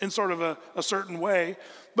in sort of a certain way.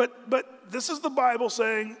 But this is the Bible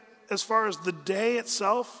saying, as far as the day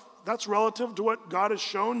itself, that's relative to what God has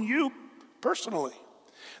shown you personally.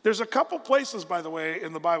 There's a couple places, by the way,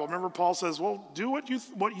 in the Bible. Remember, Paul says, well, do what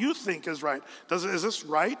you think is right. Is this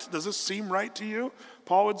right? Does this seem right to you?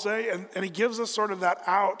 Paul would say, and he gives us sort of that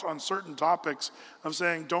out on certain topics of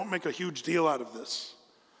saying, don't make a huge deal out of this.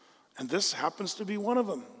 And this happens to be one of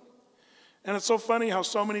them. And it's so funny how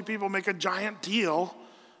so many people make a giant deal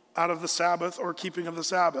out of the Sabbath or keeping of the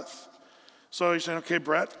Sabbath. So you're saying, okay,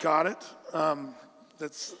 Brett, got it.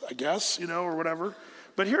 That's, I guess, or whatever.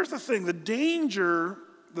 But here's the thing,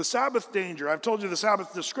 the Sabbath danger, I've told you the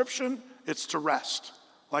Sabbath description, it's to rest,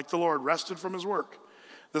 like the Lord rested from his work.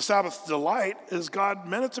 The Sabbath delight is God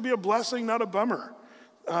meant it to be a blessing, not a bummer.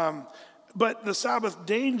 But the Sabbath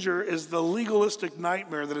danger is the legalistic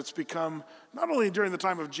nightmare that it's become, not only during the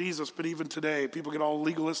time of Jesus, but even today. People get all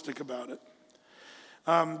legalistic about it.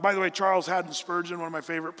 By the way, Charles Haddon Spurgeon, one of my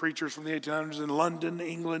favorite preachers from the 1800s in London,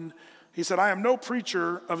 England, he said, I am no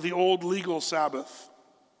preacher of the old legal Sabbath.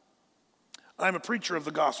 I'm a preacher of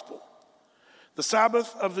the gospel. The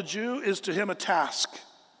Sabbath of the Jew is to him a task.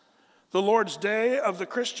 The Lord's day of the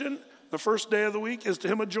Christian, the first day of the week, is to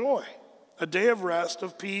him a joy, a day of rest,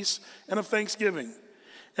 of peace, and of thanksgiving.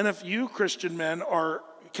 And if you Christian men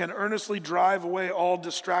can earnestly drive away all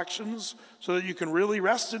distractions so that you can really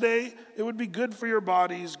rest today, it would be good for your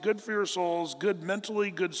bodies, good for your souls, good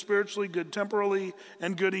mentally, good spiritually, good temporally,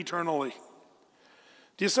 and good eternally.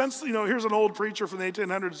 Do you sense, here's an old preacher from the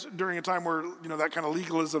 1800s during a time where, that kind of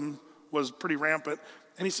legalism was pretty rampant.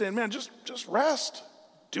 And he's saying, man, just rest.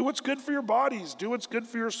 Do what's good for your bodies. Do what's good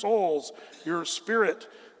for your souls, your spirit,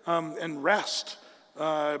 and rest.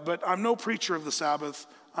 But I'm no preacher of the Sabbath.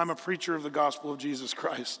 I'm a preacher of the gospel of Jesus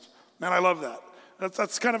Christ. Man, I love that.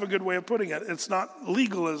 That's kind of a good way of putting it. It's not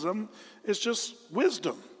legalism. It's just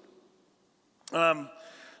wisdom.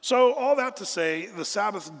 So all that to say, the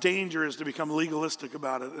Sabbath danger is to become legalistic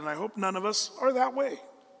about it, and I hope none of us are that way.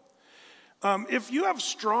 If you have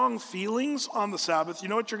strong feelings on the Sabbath, you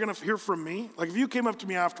know what you're going to hear from me? Like if you came up to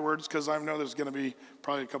me afterwards, because I know there's going to be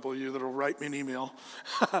probably a couple of you that will write me an email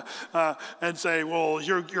and say, well,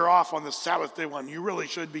 you're off on the Sabbath day one. You really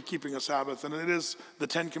should be keeping a Sabbath, and it is the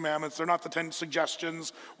 10 Commandments. They're not the 10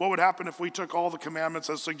 suggestions. What would happen if we took all the commandments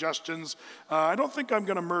as suggestions? I don't think I'm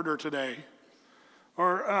going to murder today.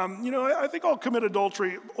 Or, I think I'll commit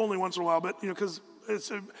adultery only once in a while, but, because it's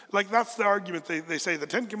like that's the argument. They say the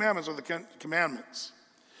 10 Commandments are the commandments.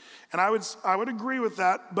 And I would agree with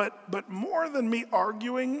that, but more than me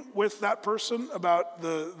arguing with that person about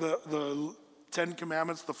the 10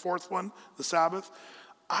 Commandments, the fourth one, the Sabbath,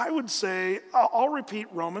 I would say, I'll repeat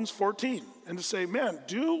Romans 14 and to say, man,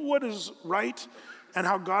 do what is right and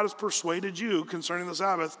how God has persuaded you concerning the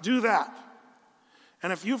Sabbath, do that.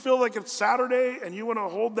 And if you feel like it's Saturday and you want to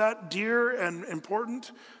hold that dear and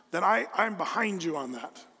important, then I'm behind you on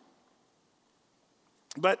that.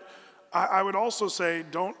 But I would also say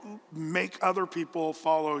don't make other people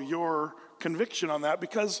follow your conviction on that,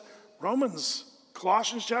 because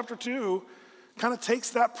Colossians chapter 2 kind of takes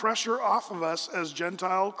that pressure off of us as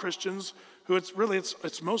Gentile Christians who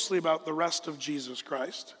it's mostly about the rest of Jesus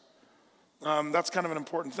Christ. That's kind of an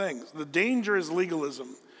important thing. The danger is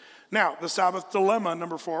legalism. Now, the Sabbath dilemma,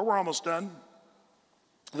 number 4, we're almost done.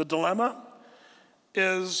 The dilemma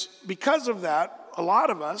is because of that, a lot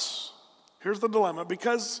of us, here's the dilemma,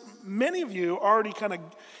 because many of you already kind of,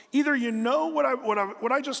 either you know what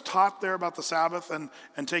I just taught there about the Sabbath and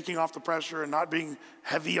taking off the pressure and not being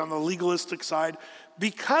heavy on the legalistic side.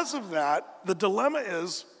 Because of that, the dilemma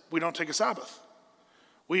is we don't take a Sabbath.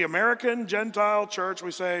 We American Gentile church,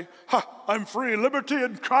 we say, I'm free, liberty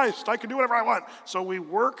in Christ, I can do whatever I want. So we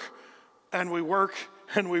work and we work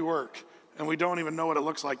and we work, and we don't even know what it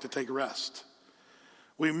looks like to take a rest.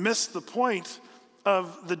 We miss the point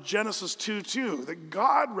of the Genesis 2:2, that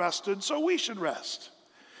God rested, so we should rest.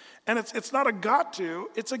 And it's not a got to,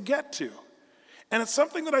 it's a get to. And it's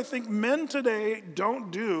something that I think men today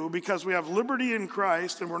don't do because we have liberty in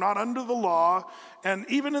Christ and we're not under the law. And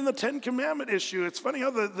even in the Ten Commandment issue, it's funny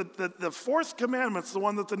how the fourth commandment's the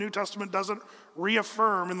one that the New Testament doesn't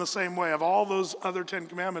reaffirm in the same way of all those other 10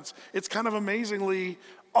 commandments. It's kind of amazingly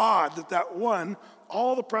odd that one,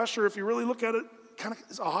 all the pressure, if you really look at it, kind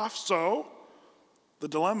of is off. So the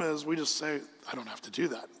dilemma is we just say, I don't have to do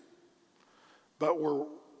that. But we're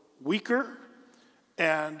weaker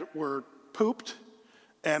and we're pooped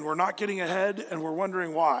and we're not getting ahead and we're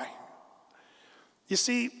wondering why. You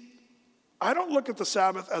see, I don't look at the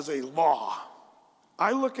Sabbath as a law.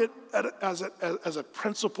 I look at it as a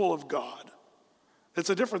principle of God.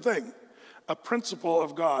 It's a different thing. A principle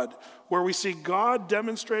of God where we see God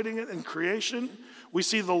demonstrating it in creation. We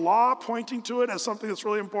see the law pointing to it as something that's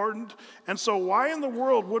really important. And so why in the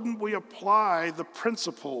world wouldn't we apply the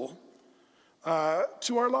principle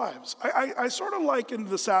to our lives? I sort of liken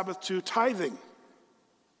the Sabbath to tithing.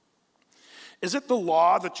 Is it the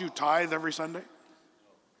law that you tithe every Sunday?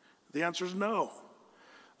 The answer is no.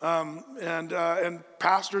 And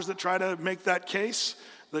pastors that try to make that case,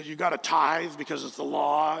 that you got to tithe because it's the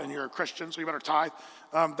law and you're a Christian, so you better tithe.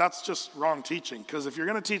 That's just wrong teaching, because if you're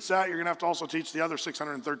going to teach that, you're going to have to also teach the other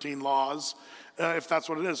 613 laws, if that's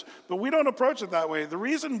what it is. But we don't approach it that way. The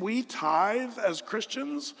reason we tithe as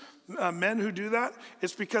Christians, men who do that,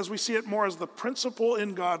 is because we see it more as the principle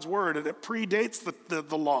in God's word, and it predates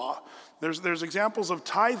the law. There's examples of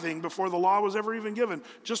tithing before the law was ever even given,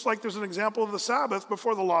 just like there's an example of the Sabbath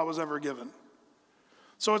before the law was ever given.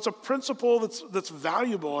 So it's a principle that's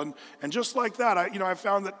valuable, and just like that, I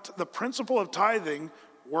found that the principle of tithing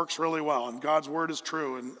works really well, and God's word is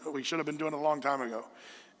true, and we should have been doing it a long time ago.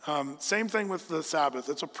 Same thing with the Sabbath.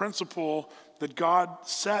 It's a principle that God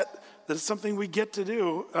set, that it's something we get to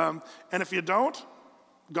do, and if you don't,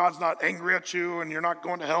 God's not angry at you, and you're not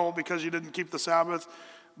going to hell because you didn't keep the Sabbath.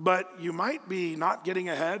 But you might be not getting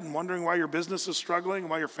ahead and wondering why your business is struggling,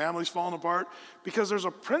 why your family's falling apart, because there's a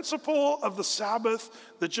principle of the Sabbath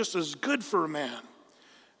that just is good for a man.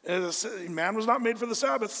 Man was not made for the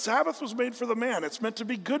Sabbath. Sabbath was made for the man. It's meant to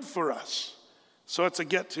be good for us. So it's a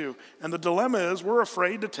get to. And the dilemma is we're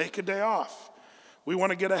afraid to take a day off. We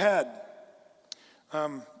want to get ahead. Do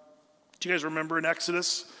you guys remember in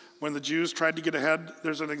Exodus when the Jews tried to get ahead?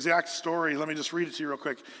 There's an exact story. Let me just read it to you real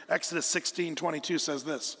quick. Exodus 16:22 says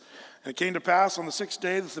this. And it came to pass on the 6th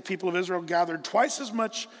day that the people of Israel gathered twice as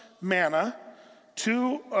much manna,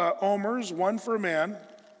 2 omers, 1 for a man,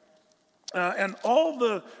 and all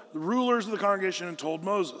the rulers of the congregation and told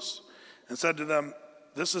Moses and said to them,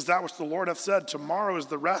 this is that which the Lord hath said, tomorrow is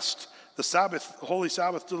the rest, the Sabbath, the holy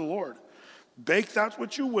Sabbath to the Lord. Bake that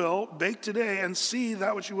which you will, bake today, and seethe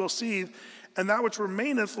that which you will seethe, and that which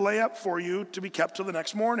remaineth lay up for you to be kept till the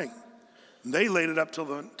next morning. And they laid it up till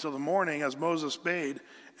the morning, as Moses bade,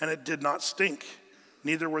 and it did not stink,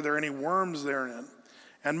 neither were there any worms therein.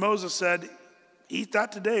 And Moses said, eat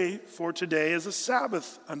that today, for today is a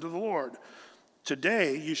Sabbath unto the Lord.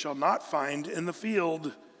 Today you shall not find in the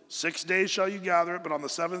field. 6 days shall you gather it, but on the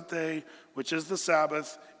 7th day, which is the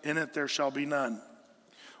Sabbath, in it there shall be none.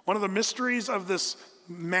 One of the mysteries of this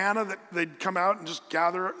manna that they'd come out and just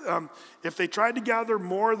gather, if they tried to gather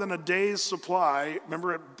more than a day's supply,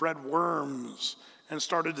 remember it bred worms and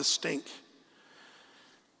started to stink.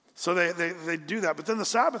 So they do that. But then the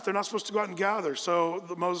Sabbath, they're not supposed to go out and gather. So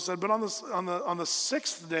Moses said, but on the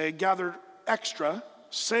 6th day, gather extra,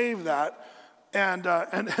 save that, and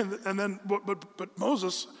then but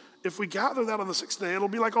Moses, if we gather that on the 6th day, it'll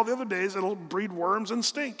be like all the other days. It'll breed worms and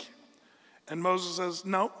stink. And Moses says,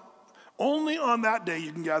 no, only on that day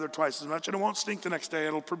you can gather twice as much, and it won't stink the next day.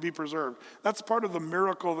 It'll be preserved. That's part of the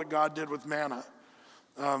miracle that God did with manna.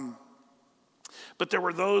 But there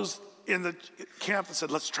were those in the camp that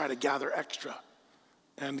said, let's try to gather extra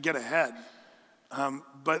and get ahead.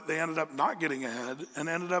 But they ended up not getting ahead and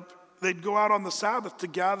they'd go out on the Sabbath to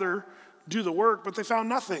gather, do the work, but they found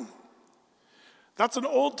nothing. That's an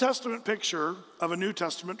Old Testament picture of a New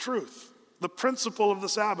Testament truth. The principle of the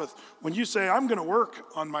Sabbath. When you say, I'm going to work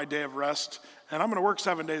on my day of rest and I'm going to work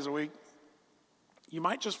 7 days a week, you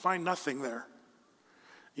might just find nothing there.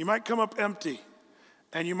 You might come up empty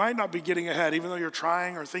and you might not be getting ahead even though you're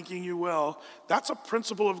trying or thinking you will. That's a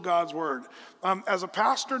principle of God's word. As a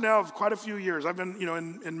pastor now of quite a few years, I've been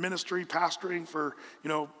in ministry pastoring for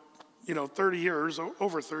 30 years,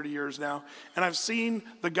 over 30 years now. And I've seen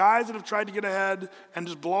the guys that have tried to get ahead and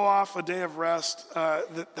just blow off a day of rest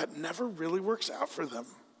that never really works out for them.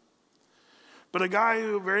 But a guy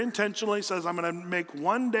who very intentionally says, I'm going to make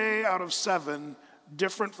one day out of 7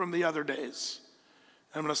 different from the other days.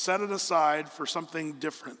 I'm going to set it aside for something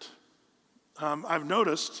different. I've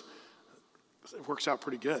noticed it works out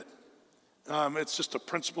pretty good. It's just a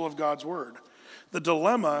principle of God's word. The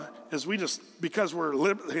dilemma is because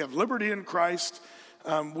we have liberty in Christ,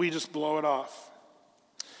 we just blow it off.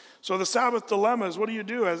 So the Sabbath dilemma is, what do you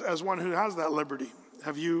do as one who has that liberty?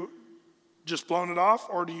 Have you just blown it off,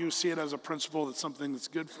 or do you see it as a principle that's something that's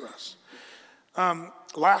good for us?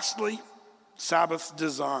 Lastly, Sabbath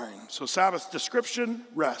design. So Sabbath description,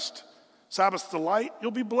 rest. Sabbath delight,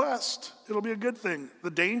 you'll be blessed. It'll be a good thing.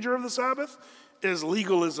 The danger of the Sabbath is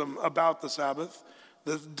legalism about the Sabbath.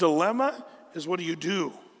 The dilemma is, what do you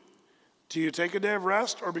do? Do you take a day of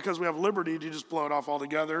rest, or because we have liberty, do you just blow it off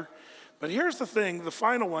altogether? But here's the thing, the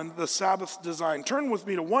final one, the Sabbath design. Turn with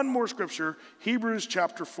me to one more scripture, Hebrews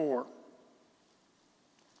chapter 4.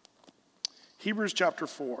 Hebrews chapter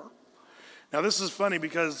 4. Now this is funny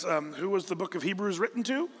because who was the book of Hebrews written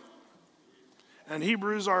to? And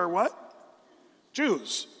Hebrews are what?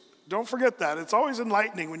 Jews. Don't forget that. It's always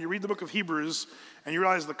enlightening when you read the book of Hebrews and you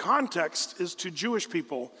realize the context is to Jewish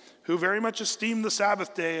people who very much esteem the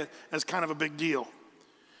Sabbath day as kind of a big deal.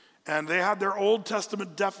 And they had their Old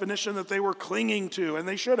Testament definition that they were clinging to, and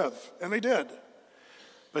they should have, and they did.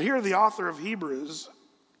 But here the author of Hebrews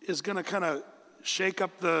is going to kind of shake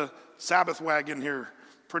up the Sabbath wagon here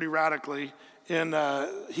pretty radically in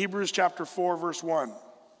Hebrews chapter 4, verse 1.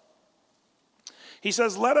 He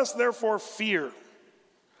says, let us therefore fear,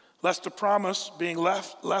 lest a promise being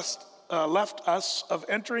left us of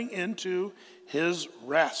entering into his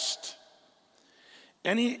rest.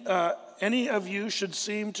 Any of you should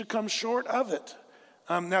seem to come short of it.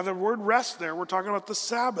 Now the word rest there, we're talking about the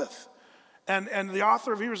Sabbath. And the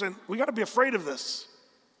author of Hebrews saying, we got to be afraid of this,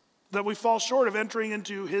 that we fall short of entering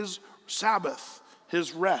into his Sabbath,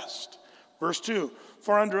 his rest. Verse 2,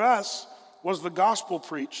 for unto us was the gospel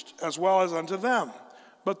preached as well as unto them.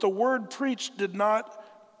 But the word preached did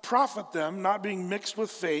not profit them, not being mixed with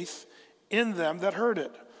faith in them that heard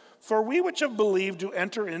it. For we which have believed do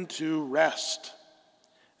enter into rest.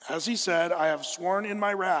 As he said, I have sworn in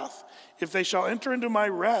my wrath, if they shall enter into my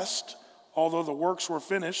rest, although the works were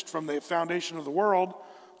finished from the foundation of the world,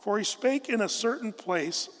 for he spake in a certain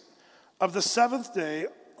place of the seventh day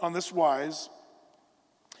on this wise,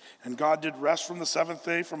 and God did rest from the seventh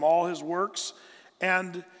day from all his works.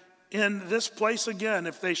 And in this place again,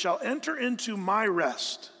 if they shall enter into my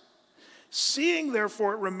rest, seeing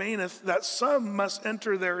therefore it remaineth that some must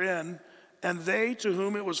enter therein, and they to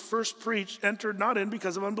whom it was first preached entered not in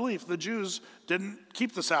because of unbelief. The Jews didn't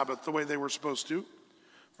keep the Sabbath the way they were supposed to.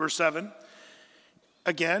 Verse 7,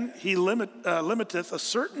 again, he limiteth a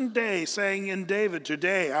certain day, saying in David,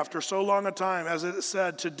 today, after so long a time, as it is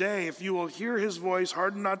said, today, if you will hear his voice,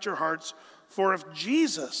 harden not your hearts. For if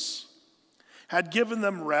Jesus had given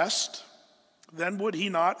them rest, then would he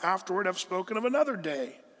not afterward have spoken of another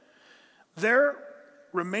day? There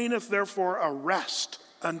remaineth therefore a rest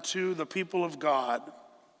unto the people of God.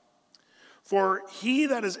 For he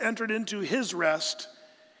that is entered into his rest,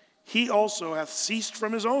 he also hath ceased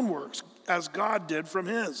from his own works, as God did from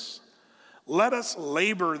his. Let us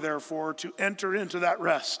labor, therefore, to enter into that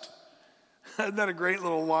rest. Isn't that a great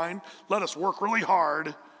little line? Let us work really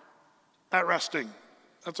hard at resting.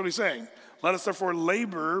 That's what he's saying. Let us therefore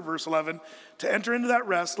labor, verse 11, to enter into that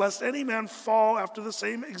rest, lest any man fall after the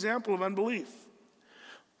same example of unbelief.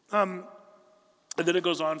 And then it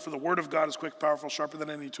goes on, for the word of God is quick, powerful, sharper than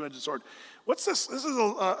any two-edged sword. What's this? This is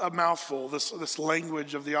a mouthful, this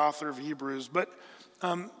language of the author of Hebrews. But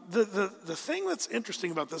the thing that's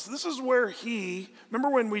interesting about this is where remember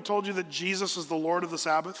when we told you that Jesus is the Lord of the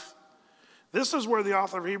Sabbath? This is where the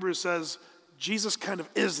author of Hebrews says Jesus kind of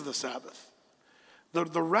is the Sabbath.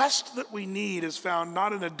 The rest that we need is found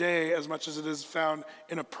not in a day as much as it is found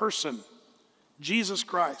in a person, Jesus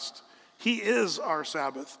Christ. He is our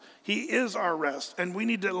Sabbath. He is our rest. And we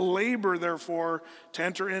need to labor, therefore, to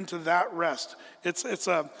enter into that rest. It's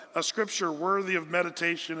a scripture worthy of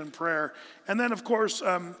meditation and prayer. And then, of course,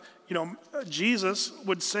 Jesus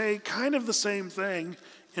would say kind of the same thing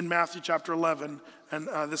in Matthew chapter 11. And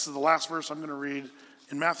this is the last verse I'm going to read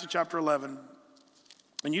in Matthew chapter 11.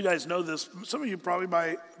 And you guys know this, some of you probably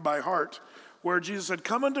by heart, where Jesus said,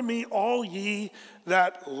 "Come unto me, all ye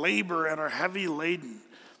that labor and are heavy laden,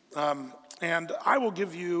 and I will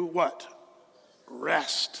give you" what?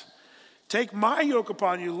 Rest. "Take my yoke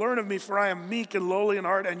upon you, learn of me, for I am meek and lowly in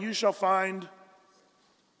heart, and you shall find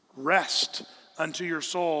rest unto your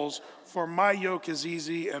souls, for my yoke is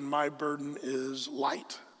easy and my burden is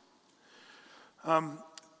light."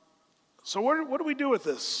 So what do we do with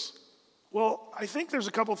this? Well, I think there's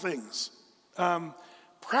a couple things.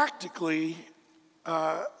 Practically,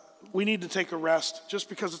 we need to take a rest just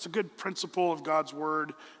because it's a good principle of God's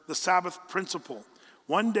word, the Sabbath principle.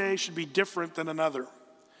 One day should be different than another.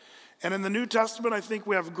 And in the New Testament, I think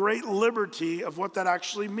we have great liberty of what that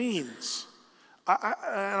actually means.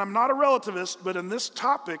 And I'm not a relativist, but in this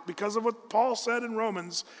topic, because of what Paul said in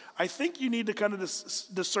Romans, I think you need to kind of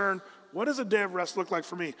discern, what does a day of rest look like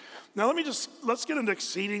for me? Now let's get into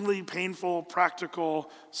exceedingly painful,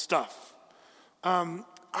 practical stuff.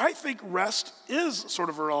 I think rest is sort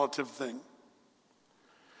of a relative thing.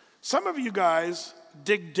 Some of you guys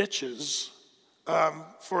dig ditches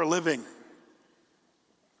for a living.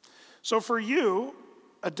 So for you,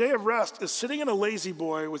 a day of rest is sitting in a lazy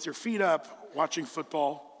boy with your feet up watching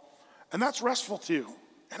football, and that's restful to you.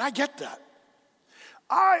 And I get that.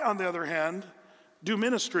 I, on the other hand, do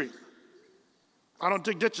ministry. I don't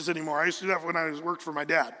dig ditches anymore. I used to do that when I worked for my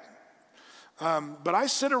dad. But I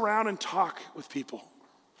sit around and talk with people.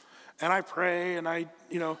 And I pray and I,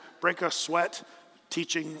 break a sweat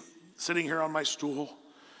teaching, sitting here on my stool.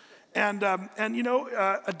 And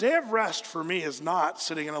a day of rest for me is not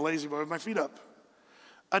sitting in a lazy boy with my feet up.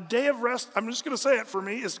 A day of rest, I'm just going to say it for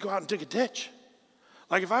me, is to go out and dig a ditch.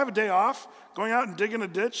 Like if I have a day off, going out and digging a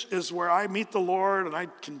ditch is where I meet the Lord and I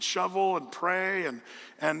can shovel and pray and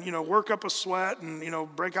work up a sweat and,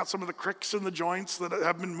 break out some of the cricks in the joints that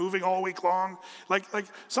have been moving all week long. Like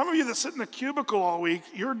some of you that sit in a cubicle all week,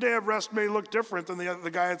 your day of rest may look different than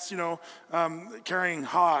the guy that's, carrying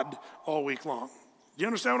hod all week long. Do you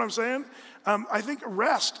understand what I'm saying? I think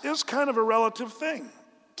rest is kind of a relative thing,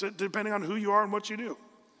 depending on who you are and what you do.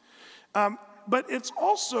 But it's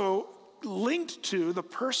also linked to the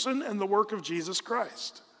person and the work of Jesus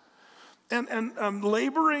Christ. And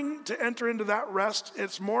laboring to enter into that rest,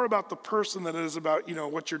 it's more about the person than it is about,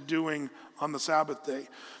 what you're doing on the Sabbath day.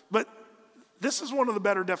 But this is one of the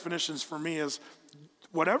better definitions for me is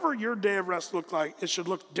whatever your day of rest look like, it should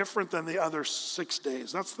look different than the other 6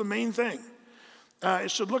 days. That's the main thing.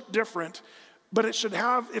 It should look different, but it should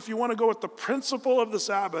have, if you want to go with the principle of the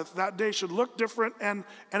Sabbath, that day should look different and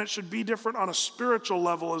it should be different on a spiritual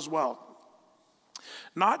level as well.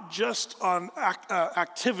 Not just on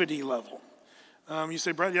activity level. You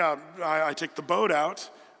say, Brett, yeah, I take the boat out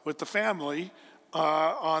with the family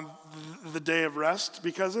on the day of rest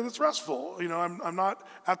because it's restful. I'm not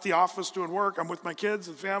at the office doing work. I'm with my kids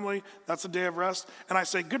and family. That's a day of rest. And I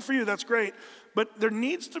say, good for you, that's great. But there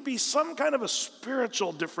needs to be some kind of a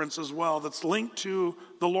spiritual difference as well that's linked to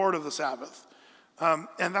the Lord of the Sabbath.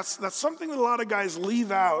 And that's something that a lot of guys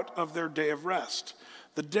leave out of their day of rest.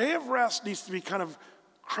 The day of rest needs to be kind of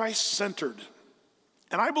Christ-centered.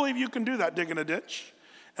 And I believe you can do that digging a ditch.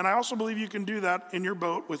 And I also believe you can do that in your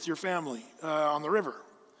boat with your family on the river.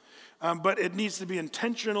 But it needs to be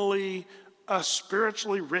intentionally a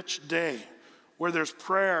spiritually rich day where there's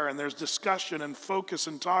prayer and there's discussion and focus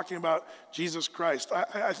and talking about Jesus Christ.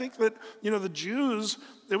 I think that, the Jews,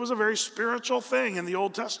 it was a very spiritual thing in the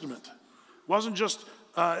Old Testament. It wasn't just,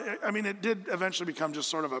 it did eventually become just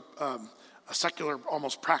sort of a secular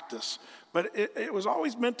almost practice. But it was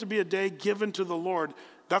always meant to be a day given to the Lord.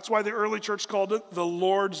 That's why the early church called it the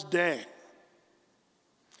Lord's Day.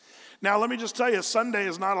 Now, let me just tell you, Sunday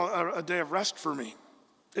is not a day of rest for me.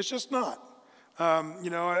 It's just not.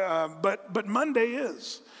 But Monday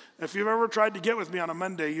is. If you've ever tried to get with me on a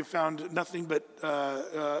Monday, you found nothing but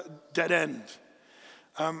dead end.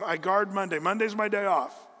 I guard Monday. Monday's my day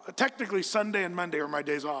off. Technically, Sunday and Monday are my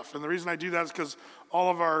days off. And the reason I do that is because all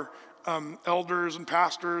of our elders and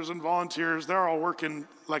pastors and volunteers, they're all working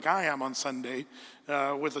like I am on Sunday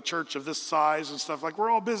with a church of this size and stuff. Like, we're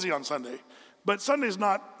all busy on Sunday. But Sunday's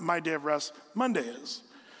not my day of rest. Monday is.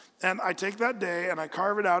 And I take that day and I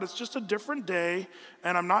carve it out. It's just a different day,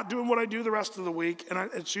 and I'm not doing what I do the rest of the week. And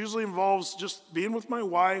it usually involves just being with my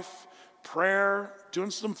wife, prayer,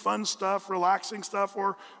 doing some fun stuff, relaxing stuff,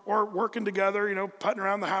 or working together, putting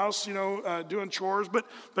around the house, doing chores. But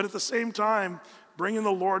at the same time, bringing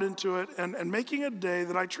the Lord into it and making a day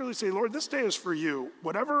that I truly say, Lord, this day is for you.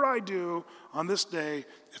 Whatever I do on this day,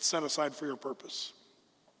 it's set aside for your purpose.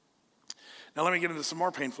 Now let me get into some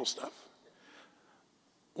more painful stuff.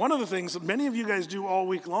 One of the things that many of you guys do all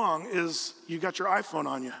week long is you got your iPhone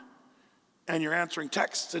on you and you're answering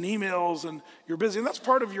texts and emails and you're busy, and that's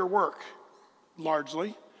part of your work,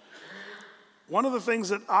 largely. One of the things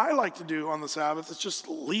that I like to do on the Sabbath is just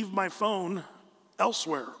leave my phone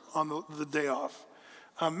elsewhere on the day off.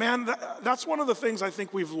 That's one of the things I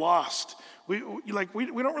think we've lost. We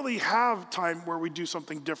don't really have time where we do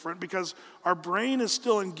something different because our brain is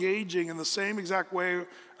still engaging in the same exact way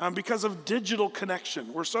because of digital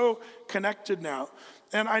connection. We're so connected now.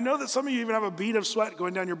 And I know that some of you even have a bead of sweat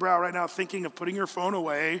going down your brow right now thinking of putting your phone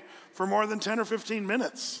away for more than 10 or 15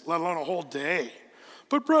 minutes, let alone a whole day.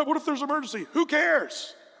 But Brett, what if there's an emergency? Who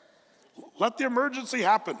cares? Let the emergency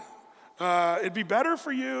happen. It'd be better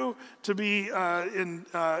for you to be in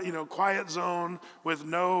quiet zone with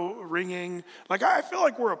no ringing. I feel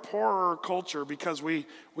like we're a poorer culture because we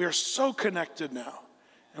are so connected now,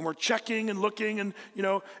 and we're checking and looking, and you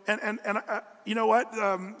know what?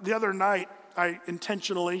 The other night I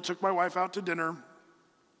intentionally took my wife out to dinner,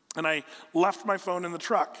 and I left my phone in the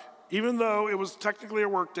truck, even though it was technically a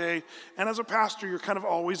work day. And as a pastor, you're kind of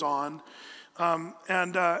always on,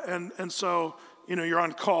 and so. You're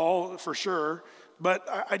on call for sure, but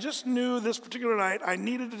I just knew this particular night I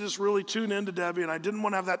needed to just really tune in to Debbie, and I didn't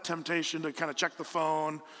want to have that temptation to kind of check the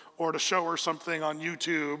phone or to show her something on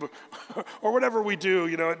YouTube or whatever we do,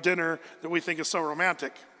 at dinner that we think is so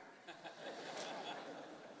romantic.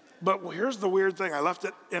 But here's the weird thing. I left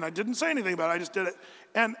it, and I didn't say anything about it. I just did it.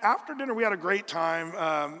 And after dinner, we had a great time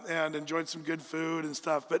and enjoyed some good food and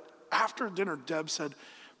stuff. But after dinner, Deb said,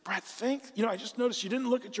 Brett, I just noticed you didn't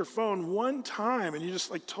look at your phone one time, and you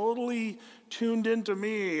just totally tuned into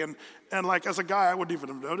me. And as a guy, I wouldn't even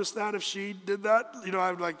have noticed that if she did that.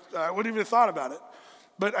 I wouldn't even have thought about it.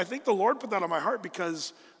 But I think the Lord put that on my heart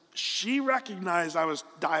because she recognized I was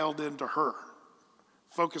dialed into her,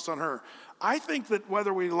 focused on her. I think that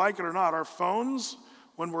whether we like it or not, our phones,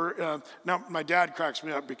 when we're, now my dad cracks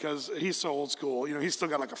me up because he's so old school. He's still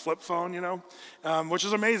got a flip phone, which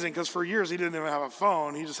is amazing because for years he didn't even have a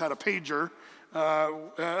phone. He just had a pager,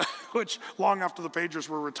 which long after the pagers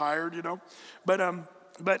were retired,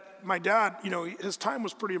 But my dad, his time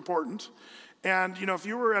was pretty important. And, if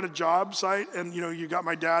you were at a job site and, you got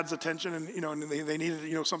my dad's attention and, and they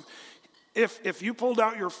needed, some, if you pulled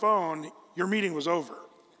out your phone, your meeting was over.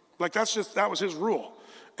 That was his rule.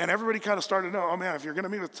 And everybody kind of started to know, oh man, if you're going to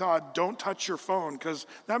meet with Todd, don't touch your phone because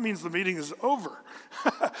that means the meeting is over.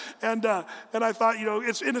 and I thought,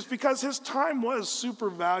 it's because his time was super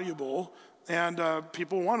valuable, and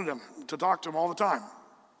people wanted him to talk to him all the time.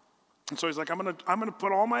 And so he's like, I'm gonna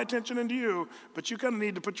put all my attention into you, but you kind of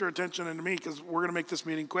need to put your attention into me because we're gonna make this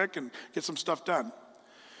meeting quick and get some stuff done.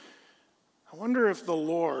 I wonder if the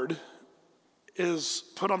Lord is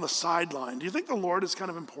put on the sideline. Do you think the Lord is kind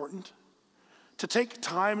of important? To take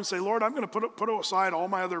time and say, Lord, I'm going to put aside all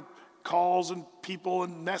my other calls and people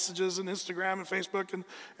and messages and Instagram and Facebook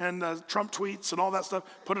and Trump tweets and all that stuff,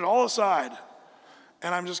 put it all aside.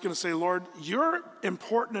 And I'm just going to say, Lord, you're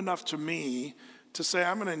important enough to me to say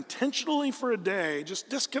I'm going to intentionally for a day just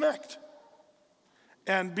disconnect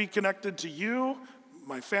and be connected to you,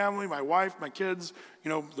 my family, my wife, my kids,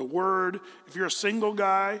 the word. If you're a single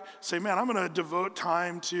guy, say, man, I'm going to devote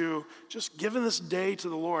time to just giving this day to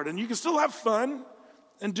the Lord. And you can still have fun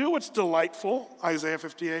and do what's delightful, Isaiah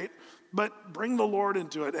 58, but bring the Lord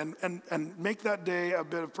into it and make that day a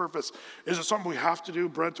bit of purpose. Is it something we have to do?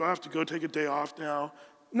 Brett, do I have to go take a day off now?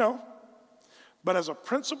 No. But as a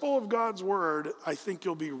principle of God's word, I think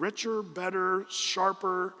you'll be richer, better,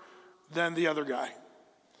 sharper than the other guy.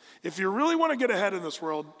 If you really want to get ahead in this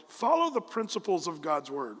world, follow the principles of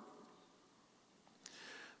God's word.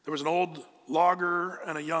 There was an old logger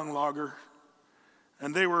and a young logger,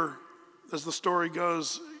 and they were, as the story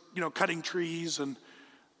goes, cutting trees. And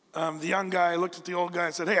the young guy looked at the old guy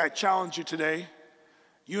and said, hey, I challenge you today.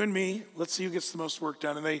 You and me, let's see who gets the most work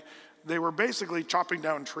done. And they were basically chopping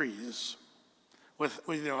down trees with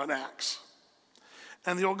an axe.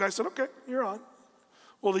 And the old guy said, okay, you're on.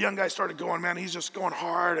 Well, the young guy started going, man, he's just going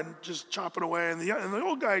hard and just chopping away. And the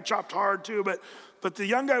old guy chopped hard too, but the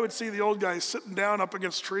young guy would see the old guy sitting down up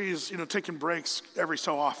against trees, taking breaks every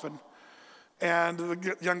so often. And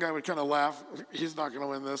the young guy would kind of laugh, he's not going to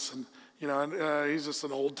win this. And, and he's just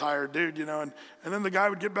an old, tired dude, and then the guy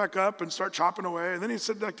would get back up and start chopping away, and then he'd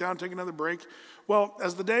sit back down, take another break. Well,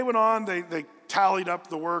 as the day went on, they tallied up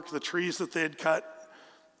the work, the trees that they had cut,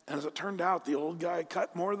 and as it turned out, the old guy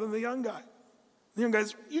cut more than the young guy. The young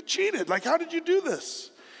guy's, you cheated. Like, how did you do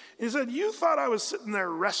this? He said, you thought I was sitting there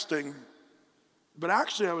resting, but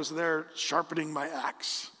actually I was there sharpening my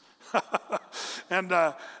axe. And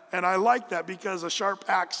I like that because a sharp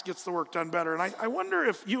axe gets the work done better. And I wonder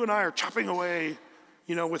if you and I are chopping away,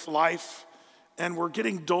 with life, and we're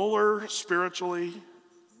getting duller spiritually,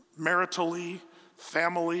 maritally,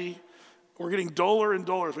 family. We're getting duller and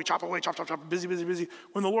duller as we chop away, chop, busy.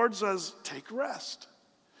 When the Lord says, take rest.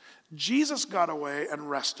 Jesus got away and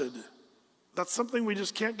rested. That's something we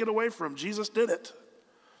just can't get away from. Jesus did it.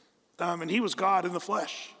 And he was God in the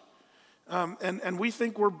flesh. And we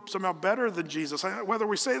think we're somehow better than Jesus. Whether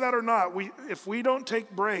we say that or not, if we don't take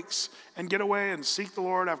breaks and get away and seek the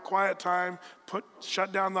Lord, have quiet time,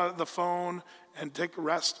 shut down the phone and take a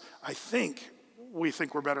rest, we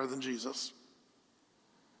think we're better than Jesus.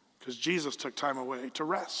 Because Jesus took time away to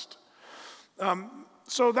rest.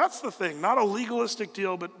 So that's the thing, not a legalistic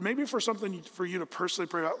deal, but maybe for something for you to personally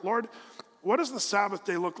pray about. Lord, what does the Sabbath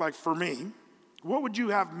day look like for me? What would you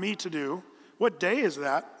have me to do? What day is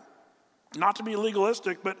that? Not to be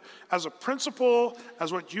legalistic, but as a principle,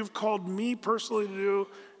 as what you've called me personally to do,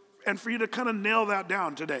 and for you to kind of nail that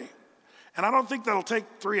down today. And I don't think that'll take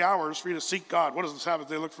 3 hours for you to seek God. What does the Sabbath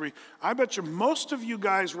day look for you? I bet you most of you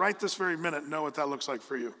guys right this very minute know what that looks like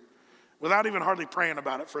for you. Without even hardly praying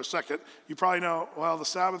about it for a second, you probably know, well, the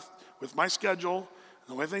Sabbath, with my schedule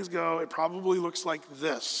and the way things go, it probably looks like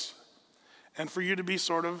this. And for you to be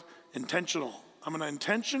sort of intentional. I'm going to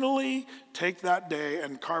intentionally take that day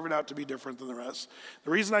and carve it out to be different than the rest.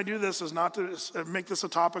 The reason I do this is not to make this a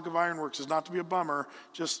topic of Ironworks, is not to be a bummer.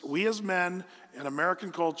 Just we as men in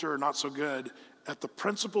American culture are not so good at the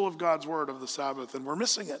principle of God's word of the Sabbath, and we're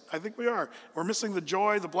missing it. I think we are. We're missing the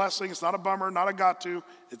joy, the blessing. It's not a bummer, not a got to,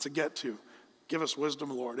 it's a get to. Give us wisdom,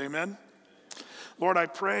 Lord. Amen? Lord, I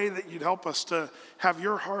pray that you'd help us to have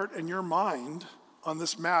your heart and your mind on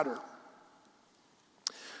this matter.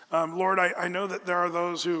 Lord, I know that there are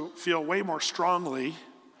those who feel way more strongly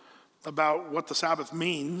about what the Sabbath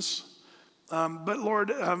means. But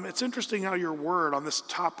Lord, it's interesting how your word on this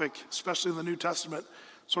topic, especially in the New Testament,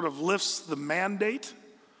 sort of lifts the mandate,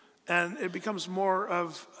 and it becomes more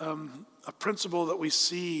of a principle that we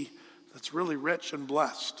see that's really rich and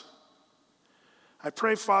blessed. I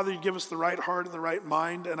pray, Father, you give us the right heart and the right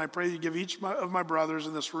mind, and I pray you give each of my brothers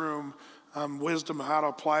in this room wisdom of how to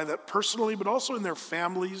apply that personally, but also in their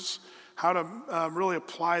families, how to really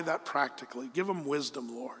apply that practically. Give them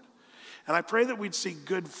wisdom, Lord. And I pray that we'd see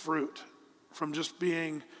good fruit from just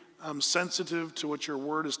being sensitive to what your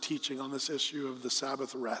word is teaching on this issue of the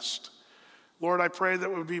Sabbath rest. Lord, I pray that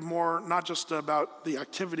it would be more not just about the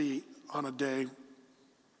activity on a day,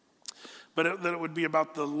 but that it would be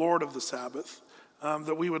about the Lord of the Sabbath,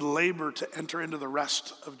 that we would labor to enter into the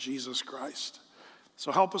rest of Jesus Christ.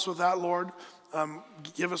 So help us with that, Lord.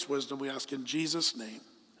 Give us wisdom, we ask in Jesus' name.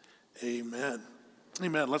 Amen.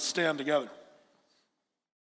 Amen. Let's stand together.